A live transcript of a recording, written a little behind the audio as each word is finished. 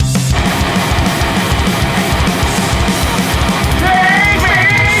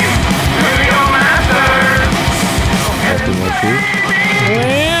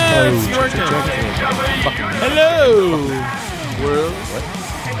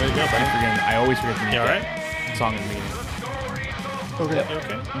There you go, buddy. I always forget to mute all right? that song in the meeting. Okay. You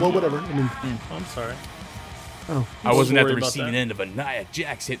okay? Well, whatever. I mean, I'm sorry. oh, I wasn't at the worry about receiving that. end of a Nia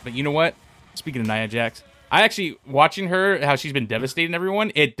Jax hit, but you know what? Speaking of Nia Jax, I actually, watching her, how she's been devastating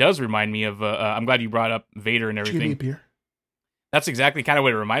everyone, it does remind me of, I'm glad you brought up Vader and give me a everything. beer. That's exactly kind of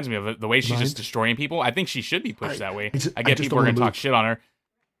what it reminds me of, the way she's Mind? just destroying people. I think she should be pushed that way. I I get just people are don't going to wanna talk shit on her.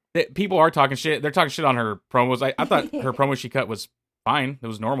 People are talking shit. They're talking shit on her promos. I thought her promo she cut was fine. It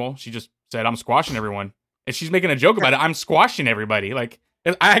was normal. She just said, I'm squashing everyone. And she's making a joke about it. I'm squashing everybody. Like,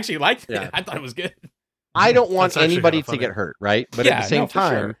 I actually liked it. Yeah. I thought it was good. I don't want That's actually anybody kinda to funny. get hurt, right? But Yeah, at the same no, for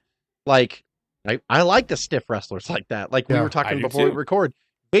time, sure. like I like the stiff wrestlers like that. Like we Yeah, were I talking do before we too. record.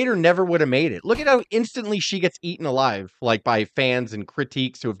 Vader never would have made it. Look at how instantly she gets eaten alive, like by fans and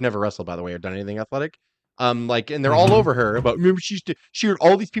critiques who have never wrestled, by the way, or done anything athletic. And they're all over her about. Remember, she hurt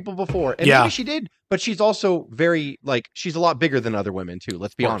all these people before, and Yeah. maybe she did, but she's also very she's a lot bigger than other women too.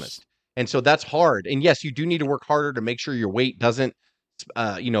 Let's be honest. And so that's hard. And yes, you do need to work harder to make sure your weight doesn't,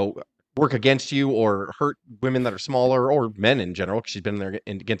 work against you or hurt women that are smaller or men in general. Because she's been there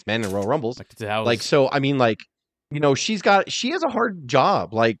against men in Royal Rumbles. So I mean, she has a hard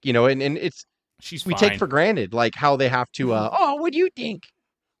job. And it's she's we fine. take for granted how they have to. What do you think?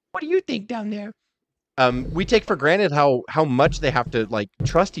 What do you think down there? We take for granted how much they have to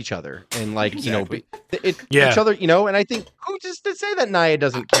trust each other and Exactly. each other. And I think who's just to say that Nia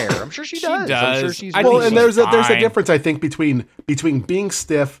doesn't care? I'm sure she does. I'm sure does. she's I Well, think and she's there's a fine. difference, I think, between being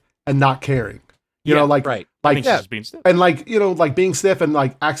stiff and not caring. You know, right. I think she's just being stiff. and being stiff and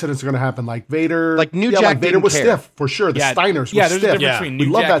accidents are going to happen. Like Vader, New Jack Vader didn't was care. stiff for sure. The Yeah, Steiners yeah, were there's stiff. a difference between We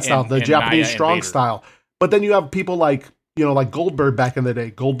New love Jack that style, and- the and Japanese Nia and strong Vader. style. But then you have people like Goldberg back in the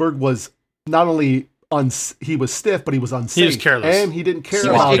day. Goldberg was not only he was stiff, but he was unsafe. He was careless. and he didn't care He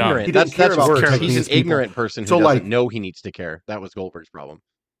about was ignorant. He didn't care That's about worse. protecting He's his an people. ignorant person who So, doesn't know he needs to care. That was Goldberg's problem.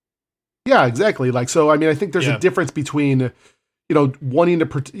 Yeah, exactly. So I mean, I think there's a difference between wanting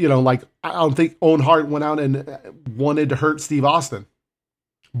to I don't think Owen Hart went out and wanted to hurt Steve Austin,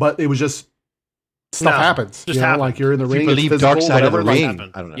 but it was just stuff happens. Just happened. Like you're in the You ring, it's believe physical, Dark Side of the whatever. Ring.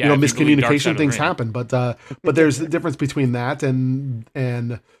 happened. I don't know. Yeah, if you believe Dark Side Miscommunication of the things Ring. happen, but there's a difference between that and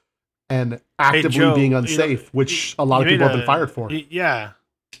actively Joe, being unsafe, which a lot of you people made have been fired for. Yeah.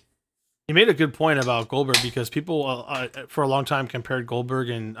 You made a good point about Goldberg because people for a long time compared Goldberg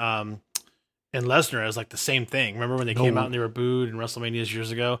and Lesnar as the same thing. Remember when they came out and they were booed in WrestleManias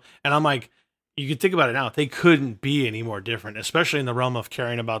years ago? And I'm like, you could think about it now. They couldn't be any more different, especially in the realm of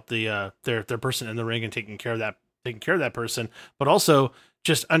caring about the their person in the ring and taking care of that person, but also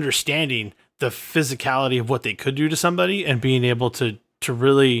just understanding the physicality of what they could do to somebody and being able to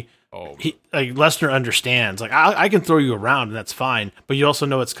really. Lesnar understands. I can throw you around and that's fine, but you also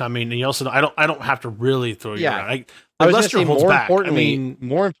know it's coming, and you also know I don't have to really throw you around. I was gonna Lesnar say holds back.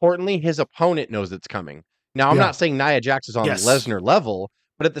 more importantly, his opponent knows it's coming. Now, I'm not saying Nia Jax is on Lesnar level,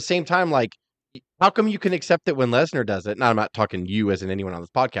 but at the same time, how come you can accept it when Lesnar does it? Now, I'm not talking you as in anyone on this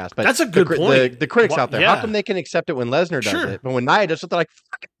podcast, but that's a good point. The critics out there, yeah. how come they can accept it when Lesnar does it, but when Nia does it, they're like,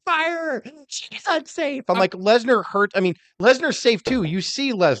 fucking fire! She's unsafe. I'm like, Lesnar hurt. I mean, Lesnar's safe too. You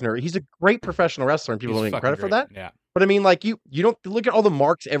see Lesnar; he's a great professional wrestler, and people don't get credit for that. Yeah. But I mean, you don't look at all the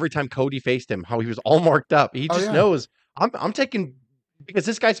marks every time Cody faced him, how he was all marked up. He just knows I'm taking because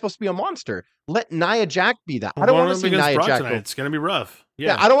this guy's supposed to be a monster. Let Nia Jax be that. I don't want to see Nia Jax go. It's going to be rough.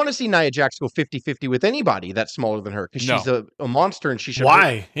 Yeah, I don't want to see Nia Jax go 50-50 with anybody that's smaller than her because she's a monster and she should.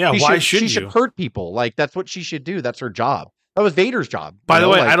 Why? Why should she should hurt people? That's what she should do. That's her job. That was Vader's job. By the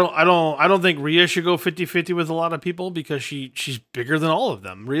way, I don't think Rhea should go 50-50 with a lot of people because she's bigger than all of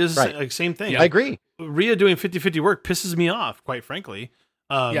them. Rhea's same thing. I agree. Rhea doing 50-50 work pisses me off, quite frankly.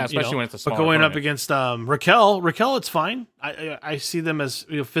 Especially when it's a small But going opponent. up against Raquel, it's fine. I see them as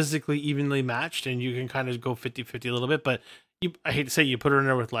physically evenly matched, and you can kind of go 50-50 a little bit. But I hate to say you put her in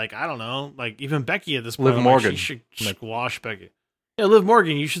there with I don't know, even Becky at this point. Liv Morgan. She should squash Becky. Yeah, Liv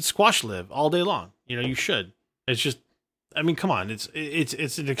Morgan, you should squash Liv all day long. You should. It's just, I mean, come on, it's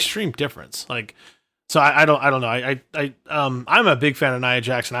an extreme difference. So I don't know. I'm a big fan of Nia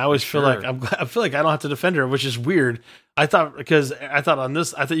Jax. I always feel like I feel like I don't have to defend her, which is weird. I thought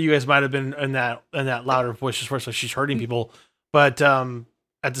you guys might have been in that louder voice where she's hurting people, but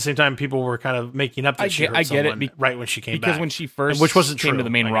at the same time, people were kind of making up that she hurt someone right when she came back. Because when she first came to the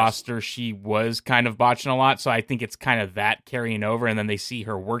main roster, she was kind of botching a lot. So I think it's kind of that carrying over, and then they see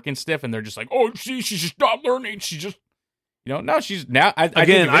her working stiff, and they're just like, "Oh, she's just not learning. She just." No, she's now. I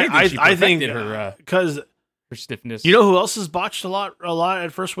think her because her stiffness. You know who else has botched a lot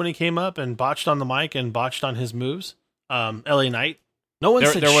at first when he came up and botched on the mic and botched on his moves? LA Knight. No one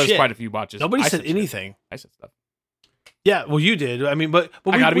said there was shit. quite a few botches. Nobody said anything. I said stuff. Yeah, well, you did. I mean, but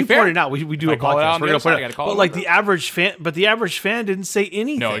I gotta be fair. pointed out we do a podcast. We're gonna put it. But like the average fan didn't say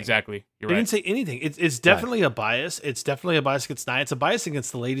anything. No, exactly. You're they right. didn't say anything. It's definitely a bias. It's definitely a bias against Nia. It's a bias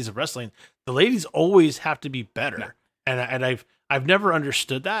against the ladies of wrestling. The ladies always have to be better, and I've never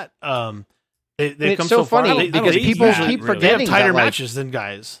understood that. They've come so funny far. because people keep forgetting they have tighter that, like, matches than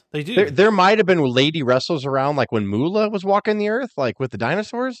guys. They do. There might have been lady wrestlers around, like when Moolah was walking the earth, like with the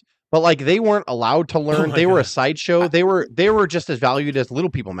dinosaurs, but like they weren't allowed to learn. They were a sideshow. They were just as valued as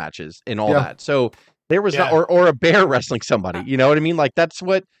little people matches and all that. So there was not, or a bear wrestling somebody. You know what I mean? Like that's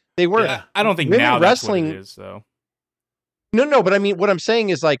what they were. Yeah, I don't think women now wrestling that's what it is. So no. But I mean, what I'm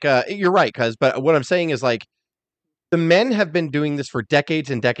saying is like you're right, but what I'm saying is like the men have been doing this for decades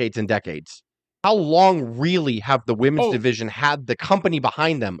and decades and decades. How long really have the women's division had the company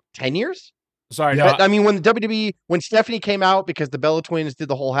behind them? 10 years? Sorry, no. I mean, when the WWE, when Stephanie came out because the Bella Twins did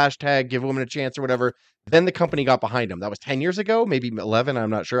the whole hashtag give women a chance or whatever, then the company got behind them. That was 10 years ago, maybe 11.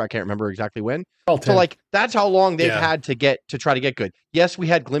 I'm not sure. I can't remember exactly when. So like, that's how long they've had to try to get good. Yes, we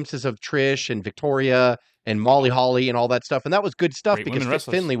had glimpses of Trish and Victoria and Molly Holly and all that stuff. And that was good stuff because Fit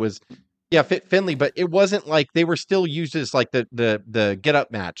Finlay was... Yeah, Fit Finlay, but it wasn't like they were still used as like the get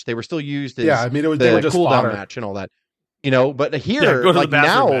up match. They were still used as I mean, they were just cool down fodder. match and all that. You know, but here, like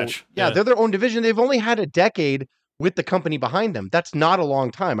now, they're their own division. They've only had a decade with the company behind them. That's not a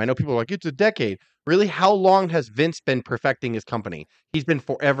long time. I know people are like, it's a decade. Really, how long has Vince been perfecting his company? He's been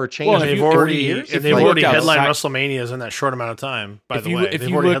forever changing. Well, they've already headlined WrestleManias in that short amount of time. By the way,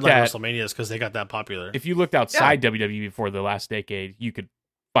 they've already headlined WrestleManias because they got that popular. If you looked outside WWE before the last decade, you could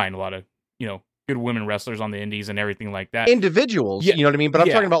find a lot of good women wrestlers on the indies and everything like that. Individuals, you know what I mean? But I'm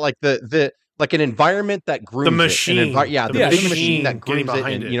talking about like the like an environment that grooms the machine. The big machine that grooms it,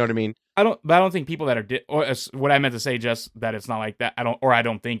 and, you know what I mean? I don't think people that are or what I meant to say, just that it's not like that. I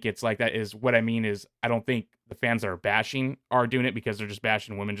don't think it's like that. Is what I mean is I don't think the fans that are bashing are doing it because they're just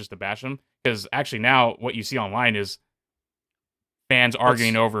bashing women just to bash them. Because actually now what you see online is fans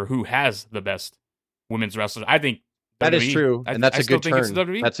arguing over who has the best women's wrestlers. I think that is true, and that's a good turn.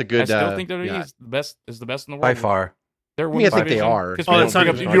 That's a good. I still think WWE is the best in the world by far. I think they are. You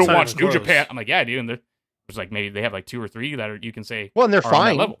don't watch New Japan. I'm like, yeah, dude. And there's like maybe they have like 2 or 3 that you can say. Well, and they're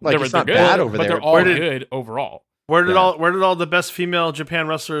fine. Like it's not bad over there, but they're all good overall. Where did all the best female Japan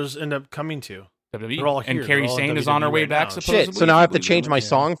wrestlers end up coming to? WWE. They're all here. And Kairi Sane is on her way back. Supposedly. Shit. So now I have to change my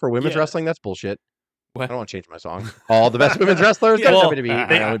song for women's wrestling. That's bullshit. What? I don't want to change my song. All the best women's wrestlers. WWE.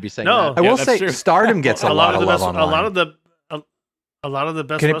 I would be saying that. I will say Stardom gets a lot of love online. A lot of the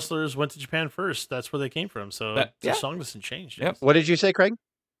best wrestlers went to Japan first. That's where they came from. So their song doesn't change. Yep. What did you say, Craig?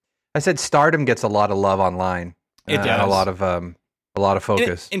 I said Stardom gets a lot of love online. It does. And a lot of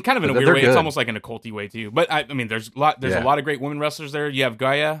focus. And kind of in a weird way. Good. It's almost like in a culty way too. But I mean, there's a lot of great women wrestlers there. You have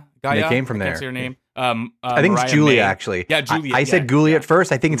Gaia. They came from there. I can't say her name. I think it's Julia, actually. Yeah, Julia. I said Gulia at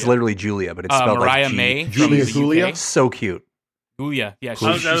first. I think it's literally Julia, but it's spelled Mariah like May. Julia. So cute. Julia. Yeah,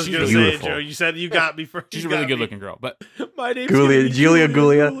 I was going to say, Joe, you said you got me first. She's a really good-looking girl. But my name's Julia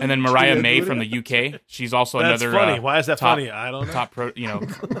Gulia. And then Mariah May from the UK. She's also another. Funny. Why is that funny? I don't know.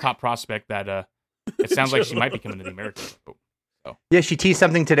 Top prospect that it sounds like she might be coming to the Americas. Yeah, she teased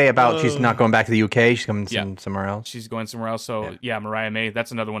something today about she's not going back to the UK. She's coming somewhere else. She's going somewhere else. So Mariah May,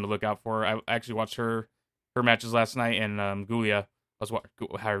 that's another one to look out for. I actually watched her matches last night, and Gulia,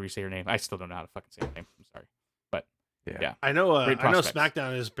 however you say her name. I still don't know how to fucking say her name. I'm sorry, but yeah. I know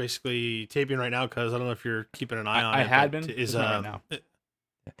SmackDown is basically taping right now because I don't know if you're keeping an eye on it. I had been. Is right now.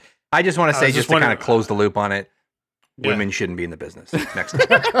 I just want to say, just to kind of close the loop on it, women shouldn't be in the business. Next time.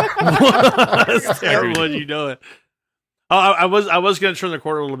 That's terrible. You know it. Oh, I was going to turn the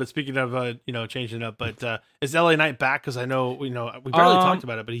corner a little bit. Speaking of changing it up, but is LA Knight back? Because I know we barely talked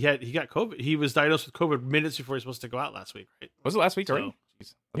about it, but he got COVID. He was diagnosed with COVID minutes before he was supposed to go out last week. Right? Was it last week already?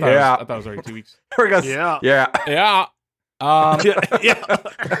 I thought it was already 2 weeks. Yeah. I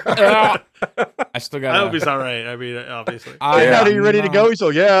still got. I hope he's all right. I mean, obviously. Are you ready to go? He's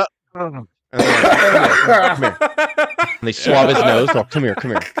like, yeah. Come here. And they swab his nose. Oh, come here.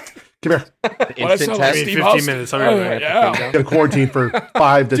 Come here. Instant test. 15 minutes. Got to quarantine for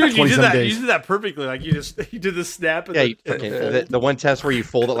 5 to 27 days. You did that perfectly. Like you did the snap. And the one test where you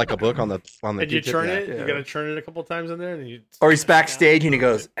fold it like a book on the. And you churn it. You got to churn it a couple times in there, and or he's backstage and he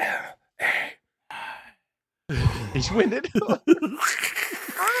goes. He's winded.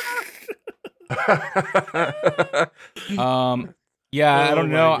 Yeah, I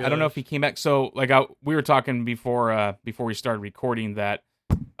don't know. I don't know if he came back. So like we were talking before we started recording that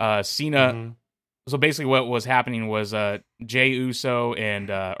Cena. Mm-hmm. So basically, what was happening was Jey Uso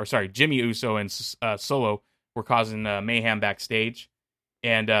Jimmy Uso and Solo were causing mayhem backstage,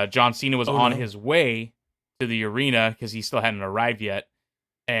 and John Cena was on his way to the arena because he still hadn't arrived yet.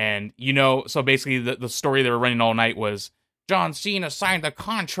 And, so basically the story they were running all night was John Cena signed a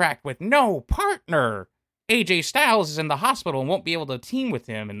contract with no partner. AJ Styles is in the hospital and won't be able to team with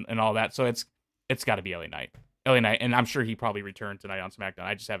him and all that. So it's got to be LA Knight. And I'm sure he probably returned tonight on SmackDown.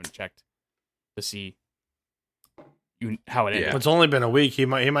 I just haven't checked to see how it ended. Yeah. It's only been a week. He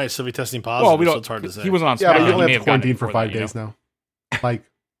might still be testing positive. Well, so it's hard to say. He wasn't on SmackDown. Yeah, but you only have to quarantine for 5 days now.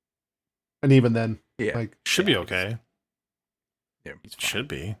 And even then, should be okay. Yeah, should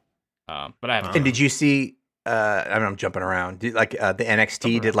be. But I haven't. And did you see? I'm jumping around. The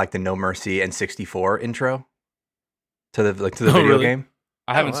NXT did the No Mercy N64 intro to the video game.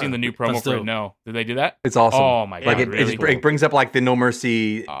 I haven't seen the new promo for it. No, did they do that? It's awesome. Oh my god! It brings up the No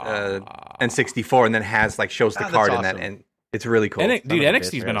Mercy N64, and then has shows the card in that, and it's really cool.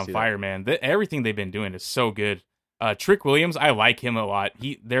 NXT's been on fire, man. Everything they've been doing is so good. Trick Williams, I like him a lot.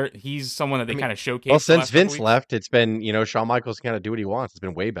 He's someone that they kind of showcase. Well, since Vince left, it's been Shawn Michaels kind of do what he wants. It's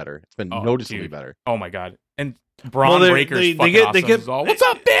been way better. It's been noticeably better. Oh my god! And Braun Breaker's fucking awesome. What's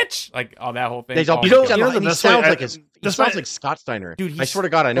up, bitch? That whole thing. He sounds like Scott Steiner. Dude, I swear to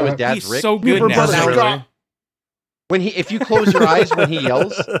God, I know his dad's Rick. He's so good now. If you close your eyes when he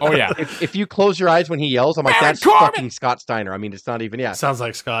yells, if you close your eyes when he yells, I'm like, that's fucking Scott Steiner. I mean, it's not even sounds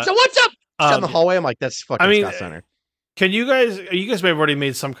like Scott. So what's up? Down the hallway, I'm like, that's fucking Scott Steiner. Can you guys may have already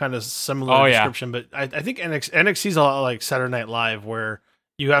made some kind of similar description, but I think NXT's a lot like Saturday Night Live, where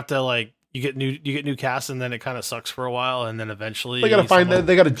you have to you get new cast, and then it kind of sucks for a while, and then eventually they got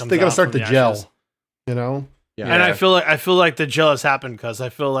to start the gel, Yeah. And I feel like the gel has happened because I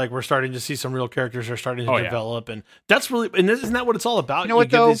feel like we're starting to see some real characters are starting to develop, and that's really isn't that what it's all about? You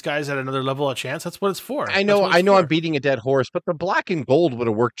give these guys at another level a chance. That's what it's for. I know I'm beating a dead horse, but the black and gold would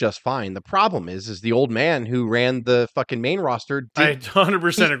have worked just fine. The problem is the old man who ran the fucking main roster. I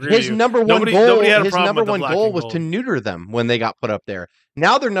 100% agree. His number one goal was to neuter them when they got put up there.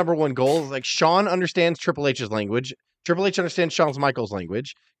 Now their number one goal is Shawn understands Triple H's language. Triple H understands Shawn Michaels'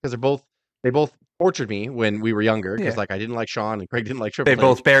 language because they both tortured me when we were younger because I didn't like Shawn and Craig didn't like Triple H. They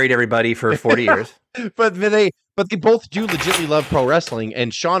both buried every for 40 years. But they both do legitimately love pro wrestling,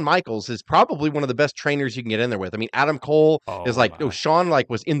 and Shawn Michaels is probably one of the best trainers you can get in there with. I mean, Adam Cole is Shawn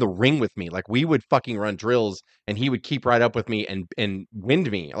was in the ring with me. We would fucking run drills and he would keep right up with me and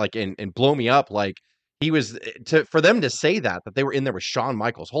wind me and blow me up. He was for them to say that they were in there with Shawn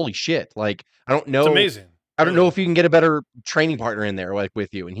Michaels. Holy shit. I don't know. It's amazing. I don't know if you can get a better training partner in there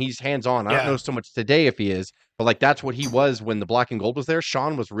with you, and he's hands-on. I don't know so much today if he is, but that's what he was when the black and gold was there.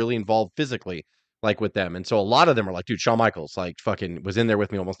 Shawn was really involved physically, with them. And so a lot of them are dude, Shawn Michaels, fucking was in there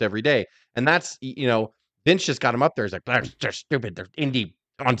with me almost every day. And that's, Vince just got him up there. He's like, they're stupid. They're indie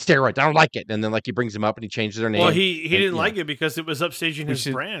on steroids. I don't like it. And then he brings them up and he changes their name. Well, he didn't like it because it was upstaging his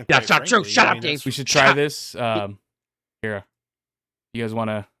brand. That's not true. Shut up, Dave. We should try this. Here. You guys want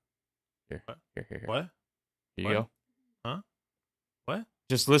to... Here. What? Here you go. Huh? What?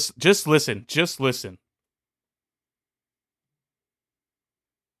 Just listen.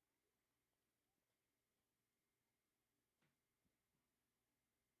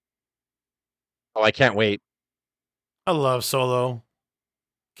 Oh, I can't wait. I love Solo.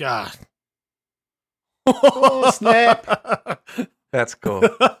 God. Oh, snap. That's cool.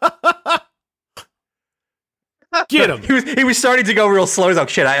 Get him. He was starting to go real slow. He's like,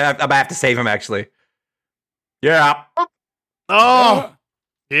 shit, I might have to save him, actually. Yeah. Oh.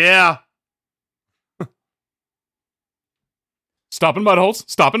 Yeah. Stopping buttholes.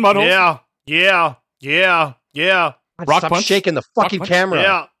 Yeah. Rock Stop punch. Shaking the fucking camera.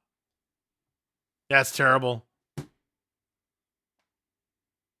 Yeah. That's terrible.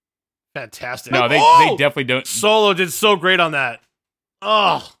 Fantastic. No, they definitely don't. Solo did so great on that.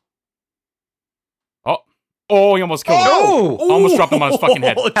 Oh, he almost killed him. Almost dropped him on his fucking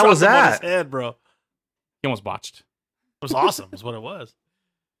head. How was that? On his head, bro. He almost botched. It was awesome. Is what it was.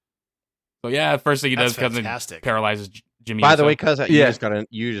 So yeah, first thing he does comes and paralyzes Jimmy. By the way, cuz you just got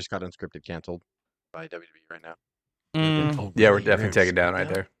Unscripted canceled by WWE right now. Yeah, we're definitely taking down right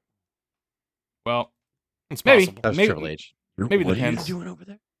there. Well, it's maybe possible. That's Triple H. Maybe what depends. Are you doing over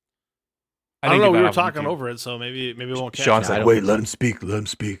there? I don't know. We were talking over it, so maybe we won't catch Sean's like, wait, let him speak.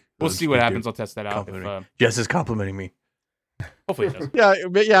 We'll see what happens. I'll test that out. Jess is complimenting me. Hopefully it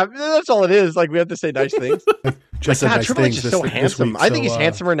does. Yeah, that's all it is. We have to say nice things. just like, said nice Triple H things is this, so this handsome. week. I think he's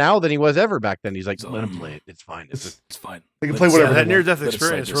handsomer now than he was ever back then. He's like, let him play it. It's fine. It's fine. They can play whatever. That they want. near-death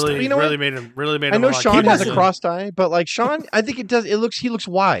experience really, You know really what? made him. Really made I him. know a lot Sean has a cuter. crossed eye, but like Sean, I think he looks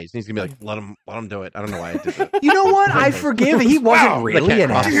wise. And he's gonna be like, let him do it. I don't know why I did that. You know what? I forgive. He wasn't really an Hear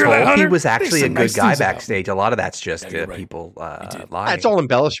that, asshole. He Hunter? was actually They a said good nice guy things about backstage. A lot of that's just Yeah, you're right. people did. lying. It's all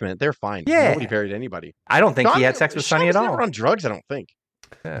embellishment. They're fine. Yeah. Nobody buried anybody. I don't think he Sean- had sex with Sean Sonny was at never all. on drugs, I don't think.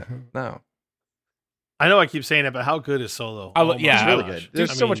 Yeah, no. I know I keep saying it, but how good is Solo? I lo- yeah, He's really gosh. good. There's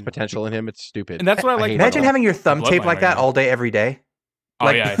I so much mean, potential in him. It's stupid. And that's what I like. hate Imagine it. having your thumb Bloodline taped like right that now. all day, every day. Oh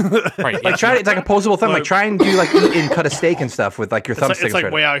Like- yeah, right. Like try it's like a posable thumb. Like try and do like eat and cut a steak and stuff with like your It's thumb like, sticking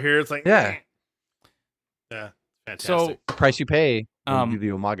straight way up. out here. It's like Yeah. yeah, fantastic. So The price you pay when you Um, do the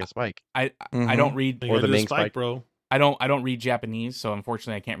Umaga spike. I Mhm. don't read You or gotta the do Ming spike, spike. bro. I don't read Japanese, so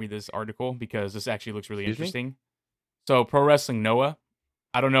unfortunately I can't read this article because this actually looks really Excuse me? interesting. So Pro Wrestling Noah,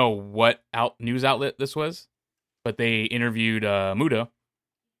 I don't know what news outlet this was, but they interviewed Muda,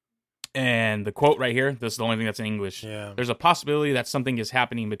 and the quote right here, this is the only thing that's in English. Yeah. There's a possibility that something is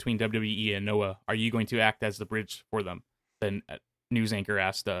happening between WWE and Noah. Are you going to act as the bridge for them? Then news anchor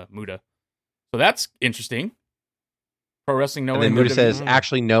asked Muda. So that's interesting. Pro Wrestling Noah. And then Muda says, WWE.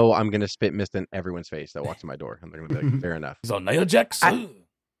 actually, no, I'm going to spit mist in everyone's face that walks in my door. And they're going to be like, fair enough. He's on Nia Jax.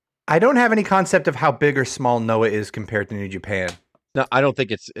 I don't have any concept of how big or small Noah is compared to New Japan. No, I don't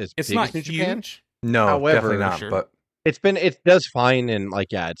think it's as It's big not as New huge. Japan. No, However, definitely not. sure. But It does fine. And like,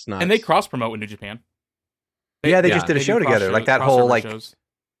 yeah, it's not. And they cross promote with New Japan. they just did a They show do together. Like that whole crossover like shows.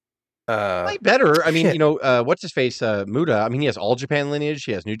 Way better. I mean, shit. you know, what's his face? Muda. I mean, he has all Japan lineage.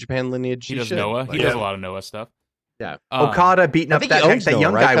 He has New Japan lineage. He does should. Noah. Like, He does a lot of Noah stuff. Yeah. Okada beating I up think he that owns that Noah,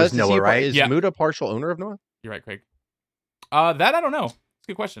 young right? guy was 'Cause Noah, right? Is Yeah. Muda partial owner of Noah? You're right, Craig. That I don't know. It's a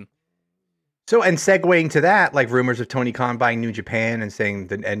good question. So, and segueing to that, like rumors of Tony Khan buying New Japan and saying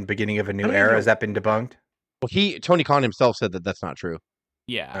the and beginning of a new I don't era, know. has that been debunked? Well, Tony Khan himself said that that's not true.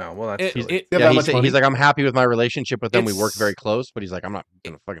 Yeah. Oh, well, that's It- silly. it- Yeah, Yeah, that much money. he's like, I'm happy with my relationship with them. We work It's- very close, but he's like, I'm not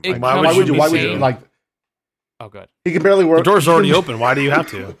gonna fucking. It fight Why them. would you- Why would say- you like? Oh, good. He can barely work. The door's he already can open. Why do you have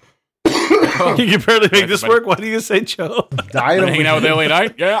to? You can barely make this work. Why do you say Joe? Die Been hanging out with LA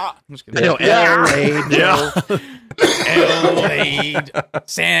Knight? Yeah. I'm just kidding. I know, LA, Yeah. LA,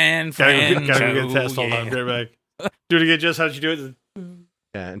 San Fran. Gotta go get a test. Hold on. Get back. Do it again. Just how'd you do it?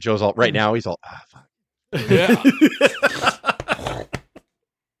 Yeah, and Joe's all right now. He's all, fuck. Yeah.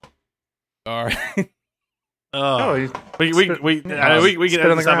 All right. Oh, we can spit edit on this the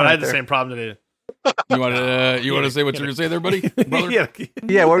out, but ground I had right the there. same problem today. You want to say what you're gonna say there, buddy? Brother? Yeah.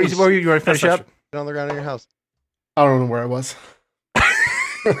 yeah. What were you want to finish That's not up? Get on the ground in your house. I don't know where I was.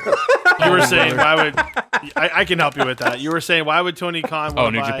 You were saying why would I can help you with that? You were saying why would Tony Khan? Oh,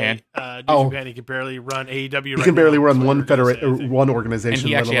 want New to buy, Japan. New Japan. He can barely run AEW. He right can barely now. run That's one what we were gonna say, I think. one And organization,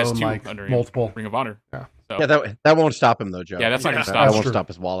 he let actually has alone two like under him. multiple. Ring of Honor. Yeah. So, Yeah, that won't stop him though, Joe. Yeah, that's not gonna Yeah. stop. That That's won't true. stop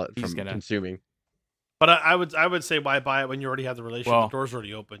his wallet He's from gonna- consuming. But I would say why buy it when you already have the relationship? Well, the door's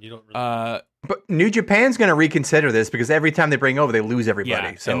already open. You don't. Really, But New Japan's going to reconsider this because every time they bring over, they lose everybody.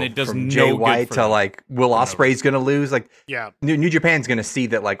 Yeah, So and it does from no Jay good White for to them. like Will Ospreay's going to lose. Like yeah. New Japan's going to see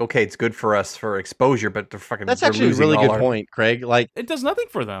that like okay, it's good for us for exposure, but they're fucking. That's we're actually a losing really all good our- point, Craig. Like it does nothing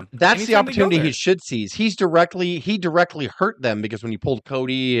for them. that's the Anytime they go opportunity there. he should seize. He directly hurt them because when you pulled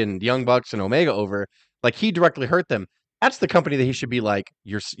Cody and Young Bucks and Omega over, like he directly hurt them. That's the company that he should be like,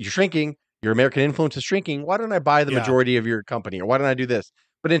 you're shrinking. Your American influence is shrinking. Why don't I buy the Yeah. majority of your company? Or why don't I do this?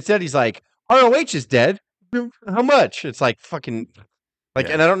 But instead, he's like, ROH is dead. How much? It's like fucking like,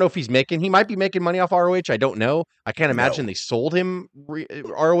 Yeah. and I don't know if he might be making money off ROH. I don't know. I can't imagine they sold him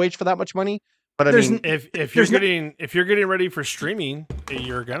ROH for that much money. But I There's mean, If you're there's getting ready for streaming,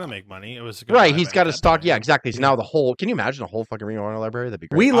 you're gonna make money. It was a good right. buy He's back got a then. stock. Yeah, exactly. So now the whole, can you imagine a whole fucking Ring of Honor library? That'd be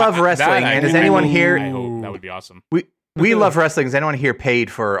great. We love wrestling, and is anyone I here? hope that would be awesome. We love wrestling. Is anyone here paid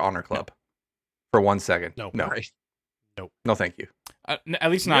for Honor Club for 1 second? No. no, Right. no. Thank you. At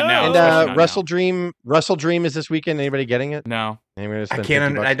least not Yeah. now. And especially not Wrestle Dream is this weekend. Anybody getting it? now. No. Anybody I spend can't.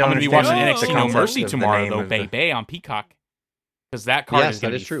 50 bucks? I don't I'm gonna be understand watching Oh, NXT the No concept Mercy of the tomorrow name though, of the- baby, on Peacock. Because that card Yes, is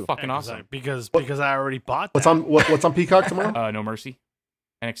gonna that be is true. fucking Yeah, awesome. because I already bought. What's that. on what's on Peacock tomorrow? No Mercy,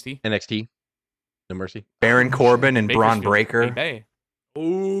 NXT, NXT. No Mercy. Baron Corbin and Braun Bakersfield. Breaker. Baby.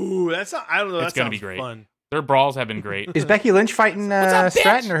 Ooh, that's not. I don't know. It's That gonna sounds be great. Fun. Their brawls have been great. Is Becky Lynch fighting What's up, bitch?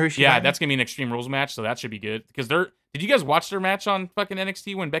 Stratton or who's she? Yeah, fighting? that's gonna be an Extreme Rules match, so that should be good. Because did you guys watch their match on fucking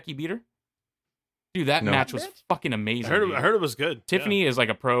NXT when Becky beat her? Dude, that No. match was fucking I amazing. heard. dude. I heard it was good. Tiffany is like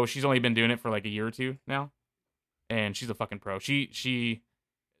a pro. She's only been doing it for like a year or two now, and she's a fucking pro. She,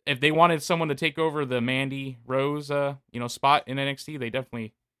 if they wanted someone to take over the Mandy Rose, spot in NXT, they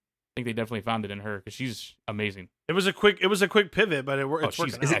definitely think they definitely found it in her because she's amazing. It was a quick pivot, but it's working.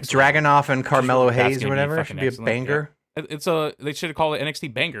 Is it Dragunov and Carmelo That's Hayes or gonna be whatever? It fucking should be a excellent. banger. Yeah. They should have called it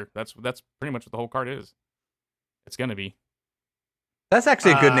NXT Banger. That's pretty much what the whole card is. It's gonna be. That's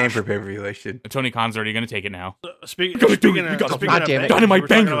actually a good name for pay-per-view. They should. Tony Khan's already gonna take it now. Speaking of Dynamite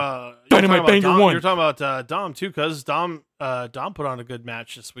Banger. Dynamite Banger 1. You're talking about Dom too, because Dom put on a good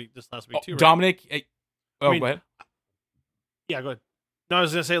match this last week too. Right? Dominic. Go ahead. Yeah, go ahead. No, I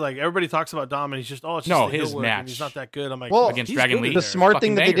was gonna say like everybody talks about Dom and he's just his match. And he's not that good. I'm like, well, against Dragon Lee. The smart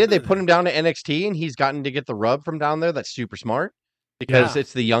thing that banger. they did, they put him down to NXT, and he's gotten to get the rub from down there. That's super smart because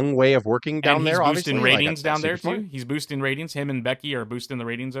it's the young way of working down and there. He's Obviously, boosting ratings down there smart. too. He's boosting ratings. Him and Becky are boosting the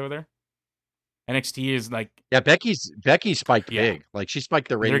ratings over there. NXT is like Becky's spiked big. Like she spiked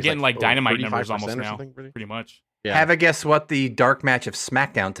the ratings. They're getting like Dynamite numbers almost now, pretty much. Yeah. Have a guess what the dark match of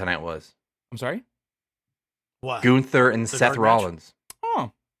SmackDown tonight was? I'm sorry. What? Gunther and Seth Rollins.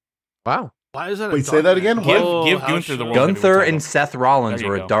 Oh, wow. Why is that? Wait, say that again. Give Gunther the world Gunther heavyweight and title. Seth Rollins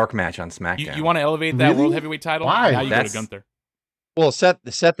were go. a dark match on SmackDown. You want to elevate that Really? world heavyweight title? Why? Now you go That's- to Gunther. Well,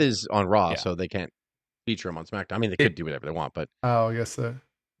 Seth is on Raw, Yeah. so they can't feature him on SmackDown. I mean, they could do whatever they want, but Oh, I guess.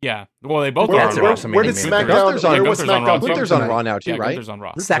 Yeah. Well, they both Where, are. That's on a Raw. WrestleMania where did main SmackDown? event. Gunther's on- Where was Gunther's on SmackDown? Raw. Gunther's on Raw now too, Yeah, right? Gunther's on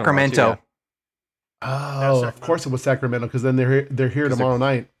Raw. Sacramento. Oh, of course it was Sacramento because then they're here tomorrow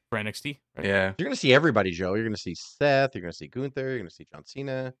night. For NXT. Right? Yeah. You're going to see everybody, Joe. You're going to see Seth. You're going to see Gunther. You're going to see John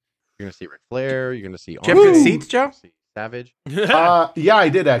Cena. You're going to see Ric Flair. You're going to see Did you have good Woo! seats, Joe? You're gonna see Savage. Yeah, I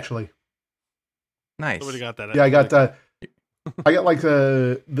did actually. Nice. Somebody got that. Yeah, I got like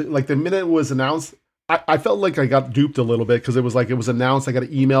the minute it was announced, I felt like I got duped a little bit because it was announced. I got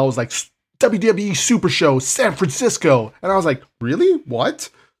an email. It was like WWE Super Show San Francisco, and I was like, really? What?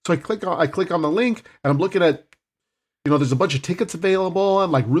 So I click on the link, and I'm looking at, there's a bunch of tickets available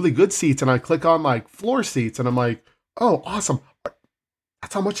and like really good seats, and I click on like floor seats, and I'm like, oh, awesome.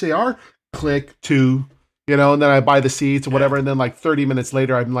 That's how much they are. Click to, and then I buy the seats or whatever, and then like 30 minutes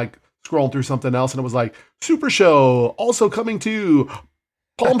later, I'm like scrolling through something else, and it was like Super Show also coming to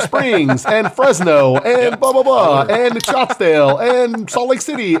Palm Springs and Fresno and blah blah blah and Scottsdale and Salt Lake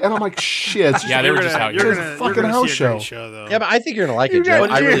City, and I'm like, shit. Yeah, they were just out You're here. gonna fucking house show. Though. Yeah, but I think you're going to like it, Joe.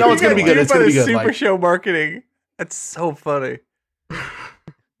 got- I really No, it's gonna be good. It's gonna be good. Super Like, Show marketing. That's so funny.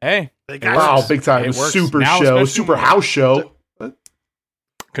 Hey. They got wow, us. big time. It works. Super Now, show, especially- super house show.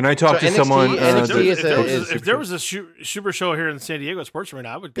 Can I talk So to NXT someone? If there was a super show here in San Diego Sports Arena,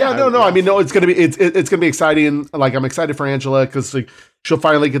 I would. Yeah, no. I mean, no, it's gonna be exciting. Like, I'm excited for Angela because like she'll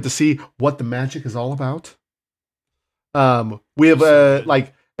finally get to see what the magic is all about. We have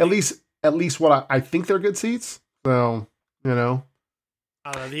like at least what I think they're good seats. So the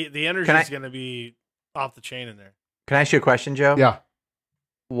energy is going to be off the chain in there. Can I ask you a question, Joe? yeah.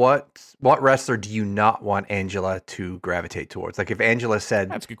 What wrestler do you not want Angela to gravitate towards? Like, if Angela said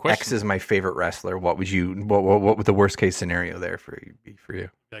That's a good question. X is my favorite wrestler, what would the worst case scenario there be for you?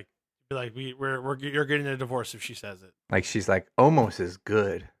 Be like, you're getting a divorce if she says it. Like, she's like, Omos is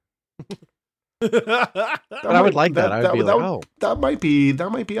good. But I would like that. I would be like, oh. That might be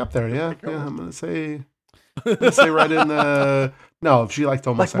up there. Yeah. I'm gonna say right in the no. If she liked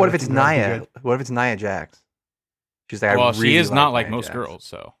almost Like, what if it's Nia? What if it's Nia Jax? She's like, Well, I really she is not like like Nia most Jax. girls,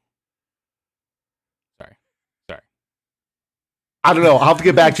 so. Sorry. I don't know. I'll have to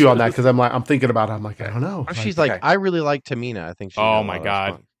get back to you on that because I'm thinking about it. I'm like, I don't know. Or she's like, okay. I really like Tamina. I think she's Oh my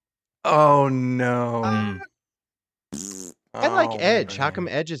God. Oh no! I like Oh, Edge. How man. come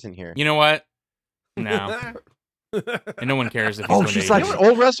Edge isn't here? You know what? No. And no one cares if he's Oh, going she's to like- You know what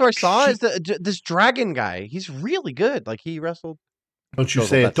old wrestler I saw is this dragon guy. He's really good. Like he wrestled. Don't you Those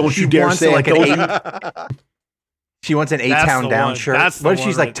say are it. Don't She you dare wants say like it. an Don't you- She wants an That's A-Town the down one. shirt. That's the What if one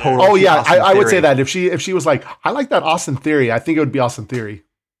she's right like there. total? Oh yeah, Austin I would say Theory? that if she was like, I like that Austin Theory. I think it would be Austin Theory.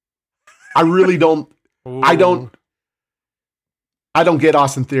 I really don't. I don't get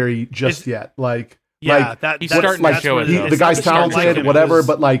Austin Theory just yet. Like, Yeah, like, He's that's starting that's to show what it, is. though. the guy's It's not talented, liking it whatever. because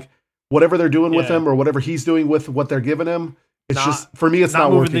But like, whatever they're doing with Yeah. him or whatever he's doing with what they're giving him, it's Not- just for me, it's not not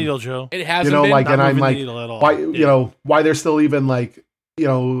moving working. the needle, Joe. It hasn't been. like, Not and I'm moving like, the needle at all. why Yeah. why they're still even like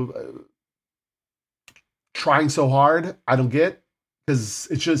trying so hard. I don't get because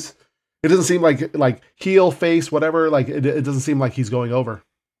it doesn't seem like heel face whatever. Like it doesn't seem like he's going over.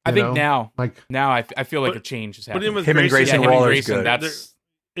 I you think know? now I feel like But- a change is Put happening. him with Him and Grayson. Grayson him and Waller's Grayson, good. that's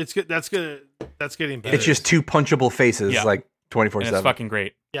It's good. That's good. That's getting better. It's just two punchable faces, Yeah. like and it's 24/7. fucking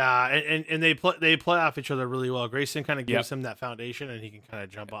great. yeah, and they play off each other really well. Grayson kind of gives him that foundation, and he can kind of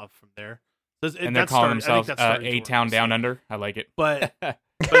jump off from there. And they're calling themselves A-Town Down Under. I like it. But I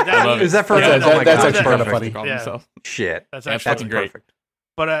that, love it. Is that for Yeah, oh my that's God, actually perfect. kinda funny. Call Yeah. themselves. Shit, That's Yeah, actually fucking great. perfect.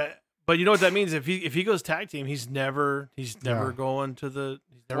 But But you know what that means? If he goes tag team, he's never going to the.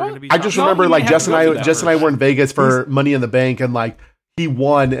 He's never going to be. I just remember like Jess and I were in Vegas for Money in the Bank, and like he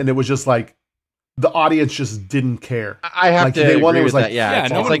won, and it was just like the audience just didn't care. I have like, to they won. agree It was with like that. Yeah,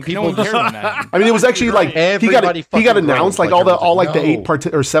 no one cared on that. I mean, it was actually like he got announced, like all the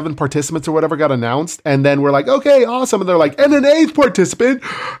 8 or 7 participants or whatever got announced, and then we're like, okay, awesome, and they're like, and an 8th participant,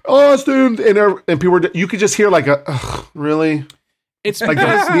 Austin, and people were, you could just hear like really. It's like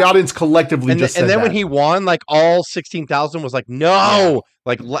the audience collectively just said and then that. when he won, like all 16,000 was like no,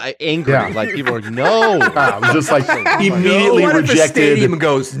 like angry, like people were no. It was just like immediately what rejected. If the stadium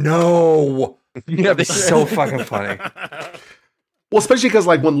goes no. Yeah, this is so fucking funny. Well, especially because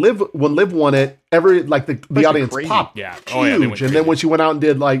like when Liv won it, the audience popped huge, and then when she went out and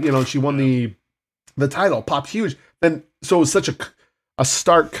did like she won the title, popped huge. Then so it was such a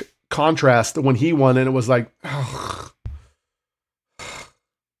stark contrast when he won, and it was like.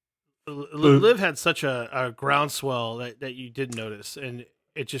 Liv had such a groundswell that you did notice, and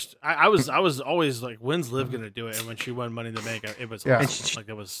it just I was always like, when's Liv gonna do it? And when she won Money in the Bank, it was awesome. Like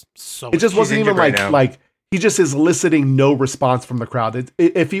it was so. It just wasn't even like he just is eliciting no response from the crowd.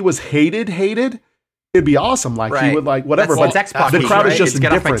 If he was hated, it'd be awesome. Like he would like whatever. But the crowd is just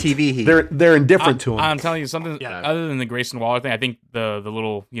indifferent. They're indifferent to him. I'm telling you something. Other than the Grayson Waller thing, I think the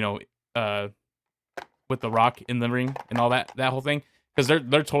little with the Rock in the ring and all that whole thing. Because they're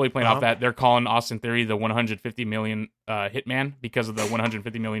totally playing off that. They're calling Austin Theory the 150 million hitman because of the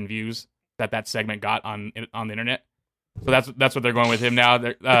 150 million views that segment got on the internet. So that's what they're going with him now.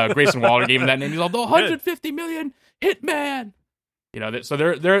 Grayson Waller gave him that name. He's like the 150 million hitman. So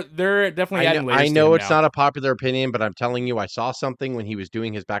they're definitely adding layers. I know it's now. not a popular opinion, but I'm telling you, I saw something when he was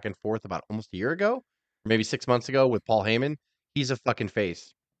doing his back and forth about almost a year ago, or maybe 6 months ago with Paul Heyman. He's a fucking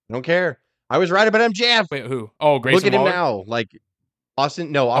face. I don't care. I was right about MJF. Wait, who? Oh, Grayson Look at Waller? him now. Like.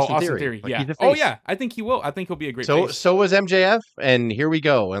 Austin Theory. Like, yeah. Oh yeah, I think he will. I think he'll be a great face. So was MJF, and here we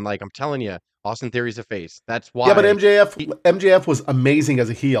go. And like I'm telling you, Austin Theory's a face. That's why. Yeah, but MJF was amazing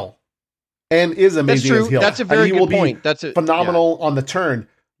as a heel, and is amazing as a heel. That's a very good point. That's phenomenal on the turn.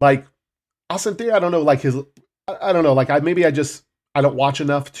 Like Austin Theory, I don't know. Like I don't know. Like I don't watch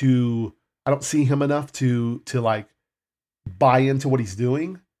enough to. I don't see him enough to like buy into what he's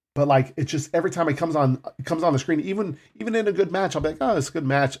doing. But like it's just every time it comes on the screen, even in a good match, I'll be like, oh, it's a good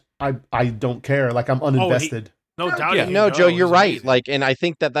match. I don't care. Like I'm uninvested. No doubt. Yeah, no, Joe, you're right. Like, and I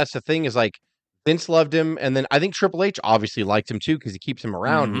think that's the thing is like Vince loved him, and then I think Triple H obviously liked him too because he keeps him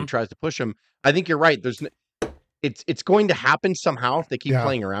around and he tries to push him. I think you're right. It's going to happen somehow if they keep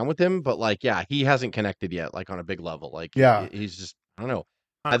playing around with him. But like, he hasn't connected yet, like on a big level. Like, he's just I don't know.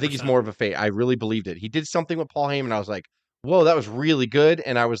 100%. I think he's more of a face. I really believed it. He did something with Paul Heyman. I was like, whoa, that was really good.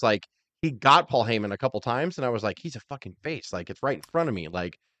 And I was like, he got Paul Heyman a couple times, and I was like, he's a fucking face. Like it's right in front of me.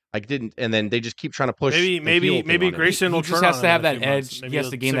 Like I didn't, and then they just keep trying to push. Maybe Grayson will just has to have that edge. He has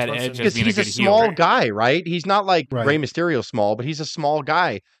to gain that edge because he's a small guy, right? He's not like Rey Mysterio small, but he's a small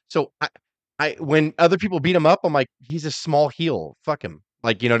guy. So I when other people beat him up, I'm like, he's a small heel. Fuck him.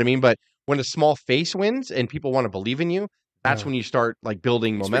 Like you know what I mean? But when a small face wins and people want to believe in you. That's when you start like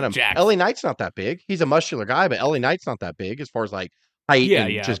building momentum. LA Knight's not that big. He's a muscular guy, but LA Knight's not that big as far as like height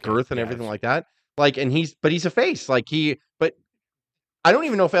and just girth and everything like that. Like, and he's a face. Like but I don't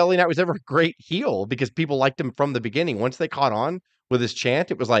even know if LA Knight was ever a great heel because people liked him from the beginning. Once they caught on with his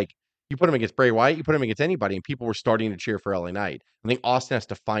chant, it was like you put him against Bray Wyatt, you put him against anybody, and people were starting to cheer for LA Knight. I think Austin has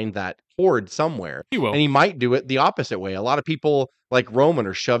to find that chord somewhere. He will. And he might do it the opposite way. A lot of people like Roman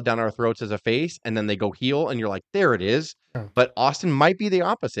are shoved down our throats as a face, and then they go heel, and you're like, there it is. But Austin might be the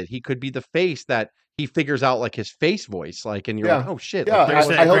opposite. He could be the face that he figures out like his face voice, like, and you're like, oh shit. Yeah,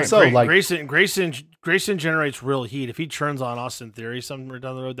 like, I hope so. Like Grayson generates real heat. If he turns on Austin Theory somewhere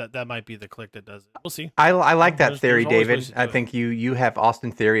down the road, that might be the click that does it. We'll see. I like that theory, David. I think you have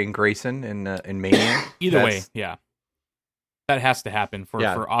Austin Theory and Grayson in Mania. Either way, yeah, that has to happen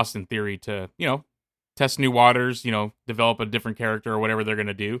for Austin Theory to test new waters, develop a different character or whatever they're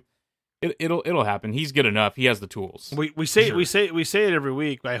gonna do. It'll happen. He's good enough. He has the tools. We say it every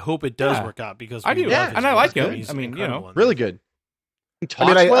week. But I hope it does work out because I do. Yeah, and I like him. He's I mean, really good. He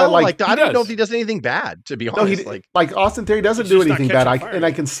talks well. I don't know if he does anything bad. To be honest, like Austin Theory doesn't do anything bad.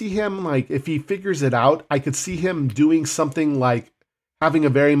 I can see him like if he figures it out. I could see him doing something like having a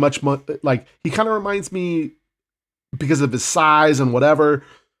very much like he kind of reminds me because of his size and whatever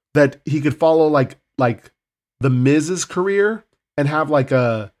that he could follow like the Miz's career and have like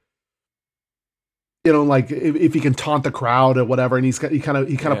a. Like if he can taunt the crowd or whatever, and he kind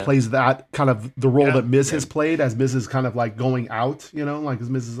of plays that kind of the role that Miz has played as Miz is kind of like going out, like as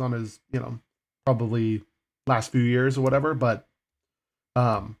Miz is on his, probably last few years or whatever. But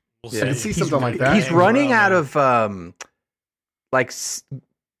I can see something like that. He's running out of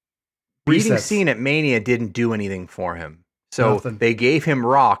beating Cena at Mania didn't do anything for him. So they gave him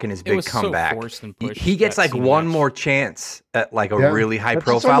Rock in his big comeback. He gets like one more chance at like a really high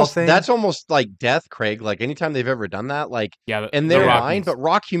profile thing. That's almost like death, Craig. Like anytime they've ever done that, like in their mind, but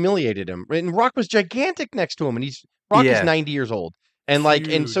Rock humiliated him. And Rock was gigantic next to him, and Rock is 90 years old. And like,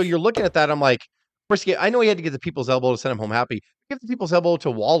 and so you're looking at that, I'm like, first, I know he had to get the people's elbow to send him home happy. Give the people's elbow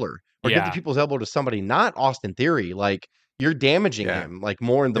to Waller, or give the people's elbow to somebody, not Austin Theory. Like, you're damaging him like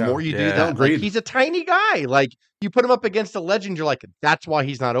more, and the more you do that, like, he's a tiny guy. Like, you put him up against a legend, you're like, that's why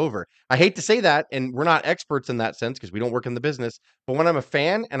he's not over. I hate to say that, and we're not experts in that sense because we don't work in the business. But when I'm a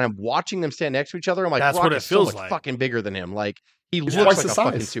fan and I'm watching them stand next to each other, I'm like, that's Rock what it is feels so much like. fucking bigger than him. Like, he looks like a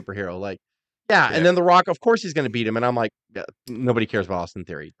fucking superhero. Like, and then The Rock, of course, he's going to beat him, and I'm like, nobody cares about Austin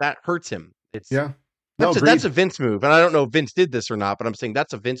Theory. That hurts him. That's a Vince move, and I don't know if Vince did this or not, but I'm saying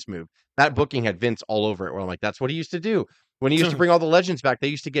that's a Vince move. That booking had Vince all over it. Where I'm like, that's what he used to do when he used to bring all the legends back. They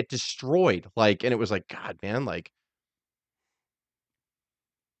used to get destroyed, like, and it was like, God, man, like,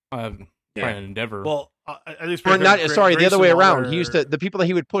 an endeavor. Well, the other way around. He used to the people that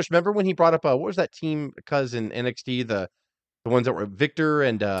he would push. Remember when he brought up what was that team? Because in NXT, the ones that were Victor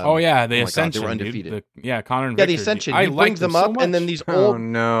and the Ascension, God, they were undefeated. Connor and Victor. The Ascension. He brings them up, and then these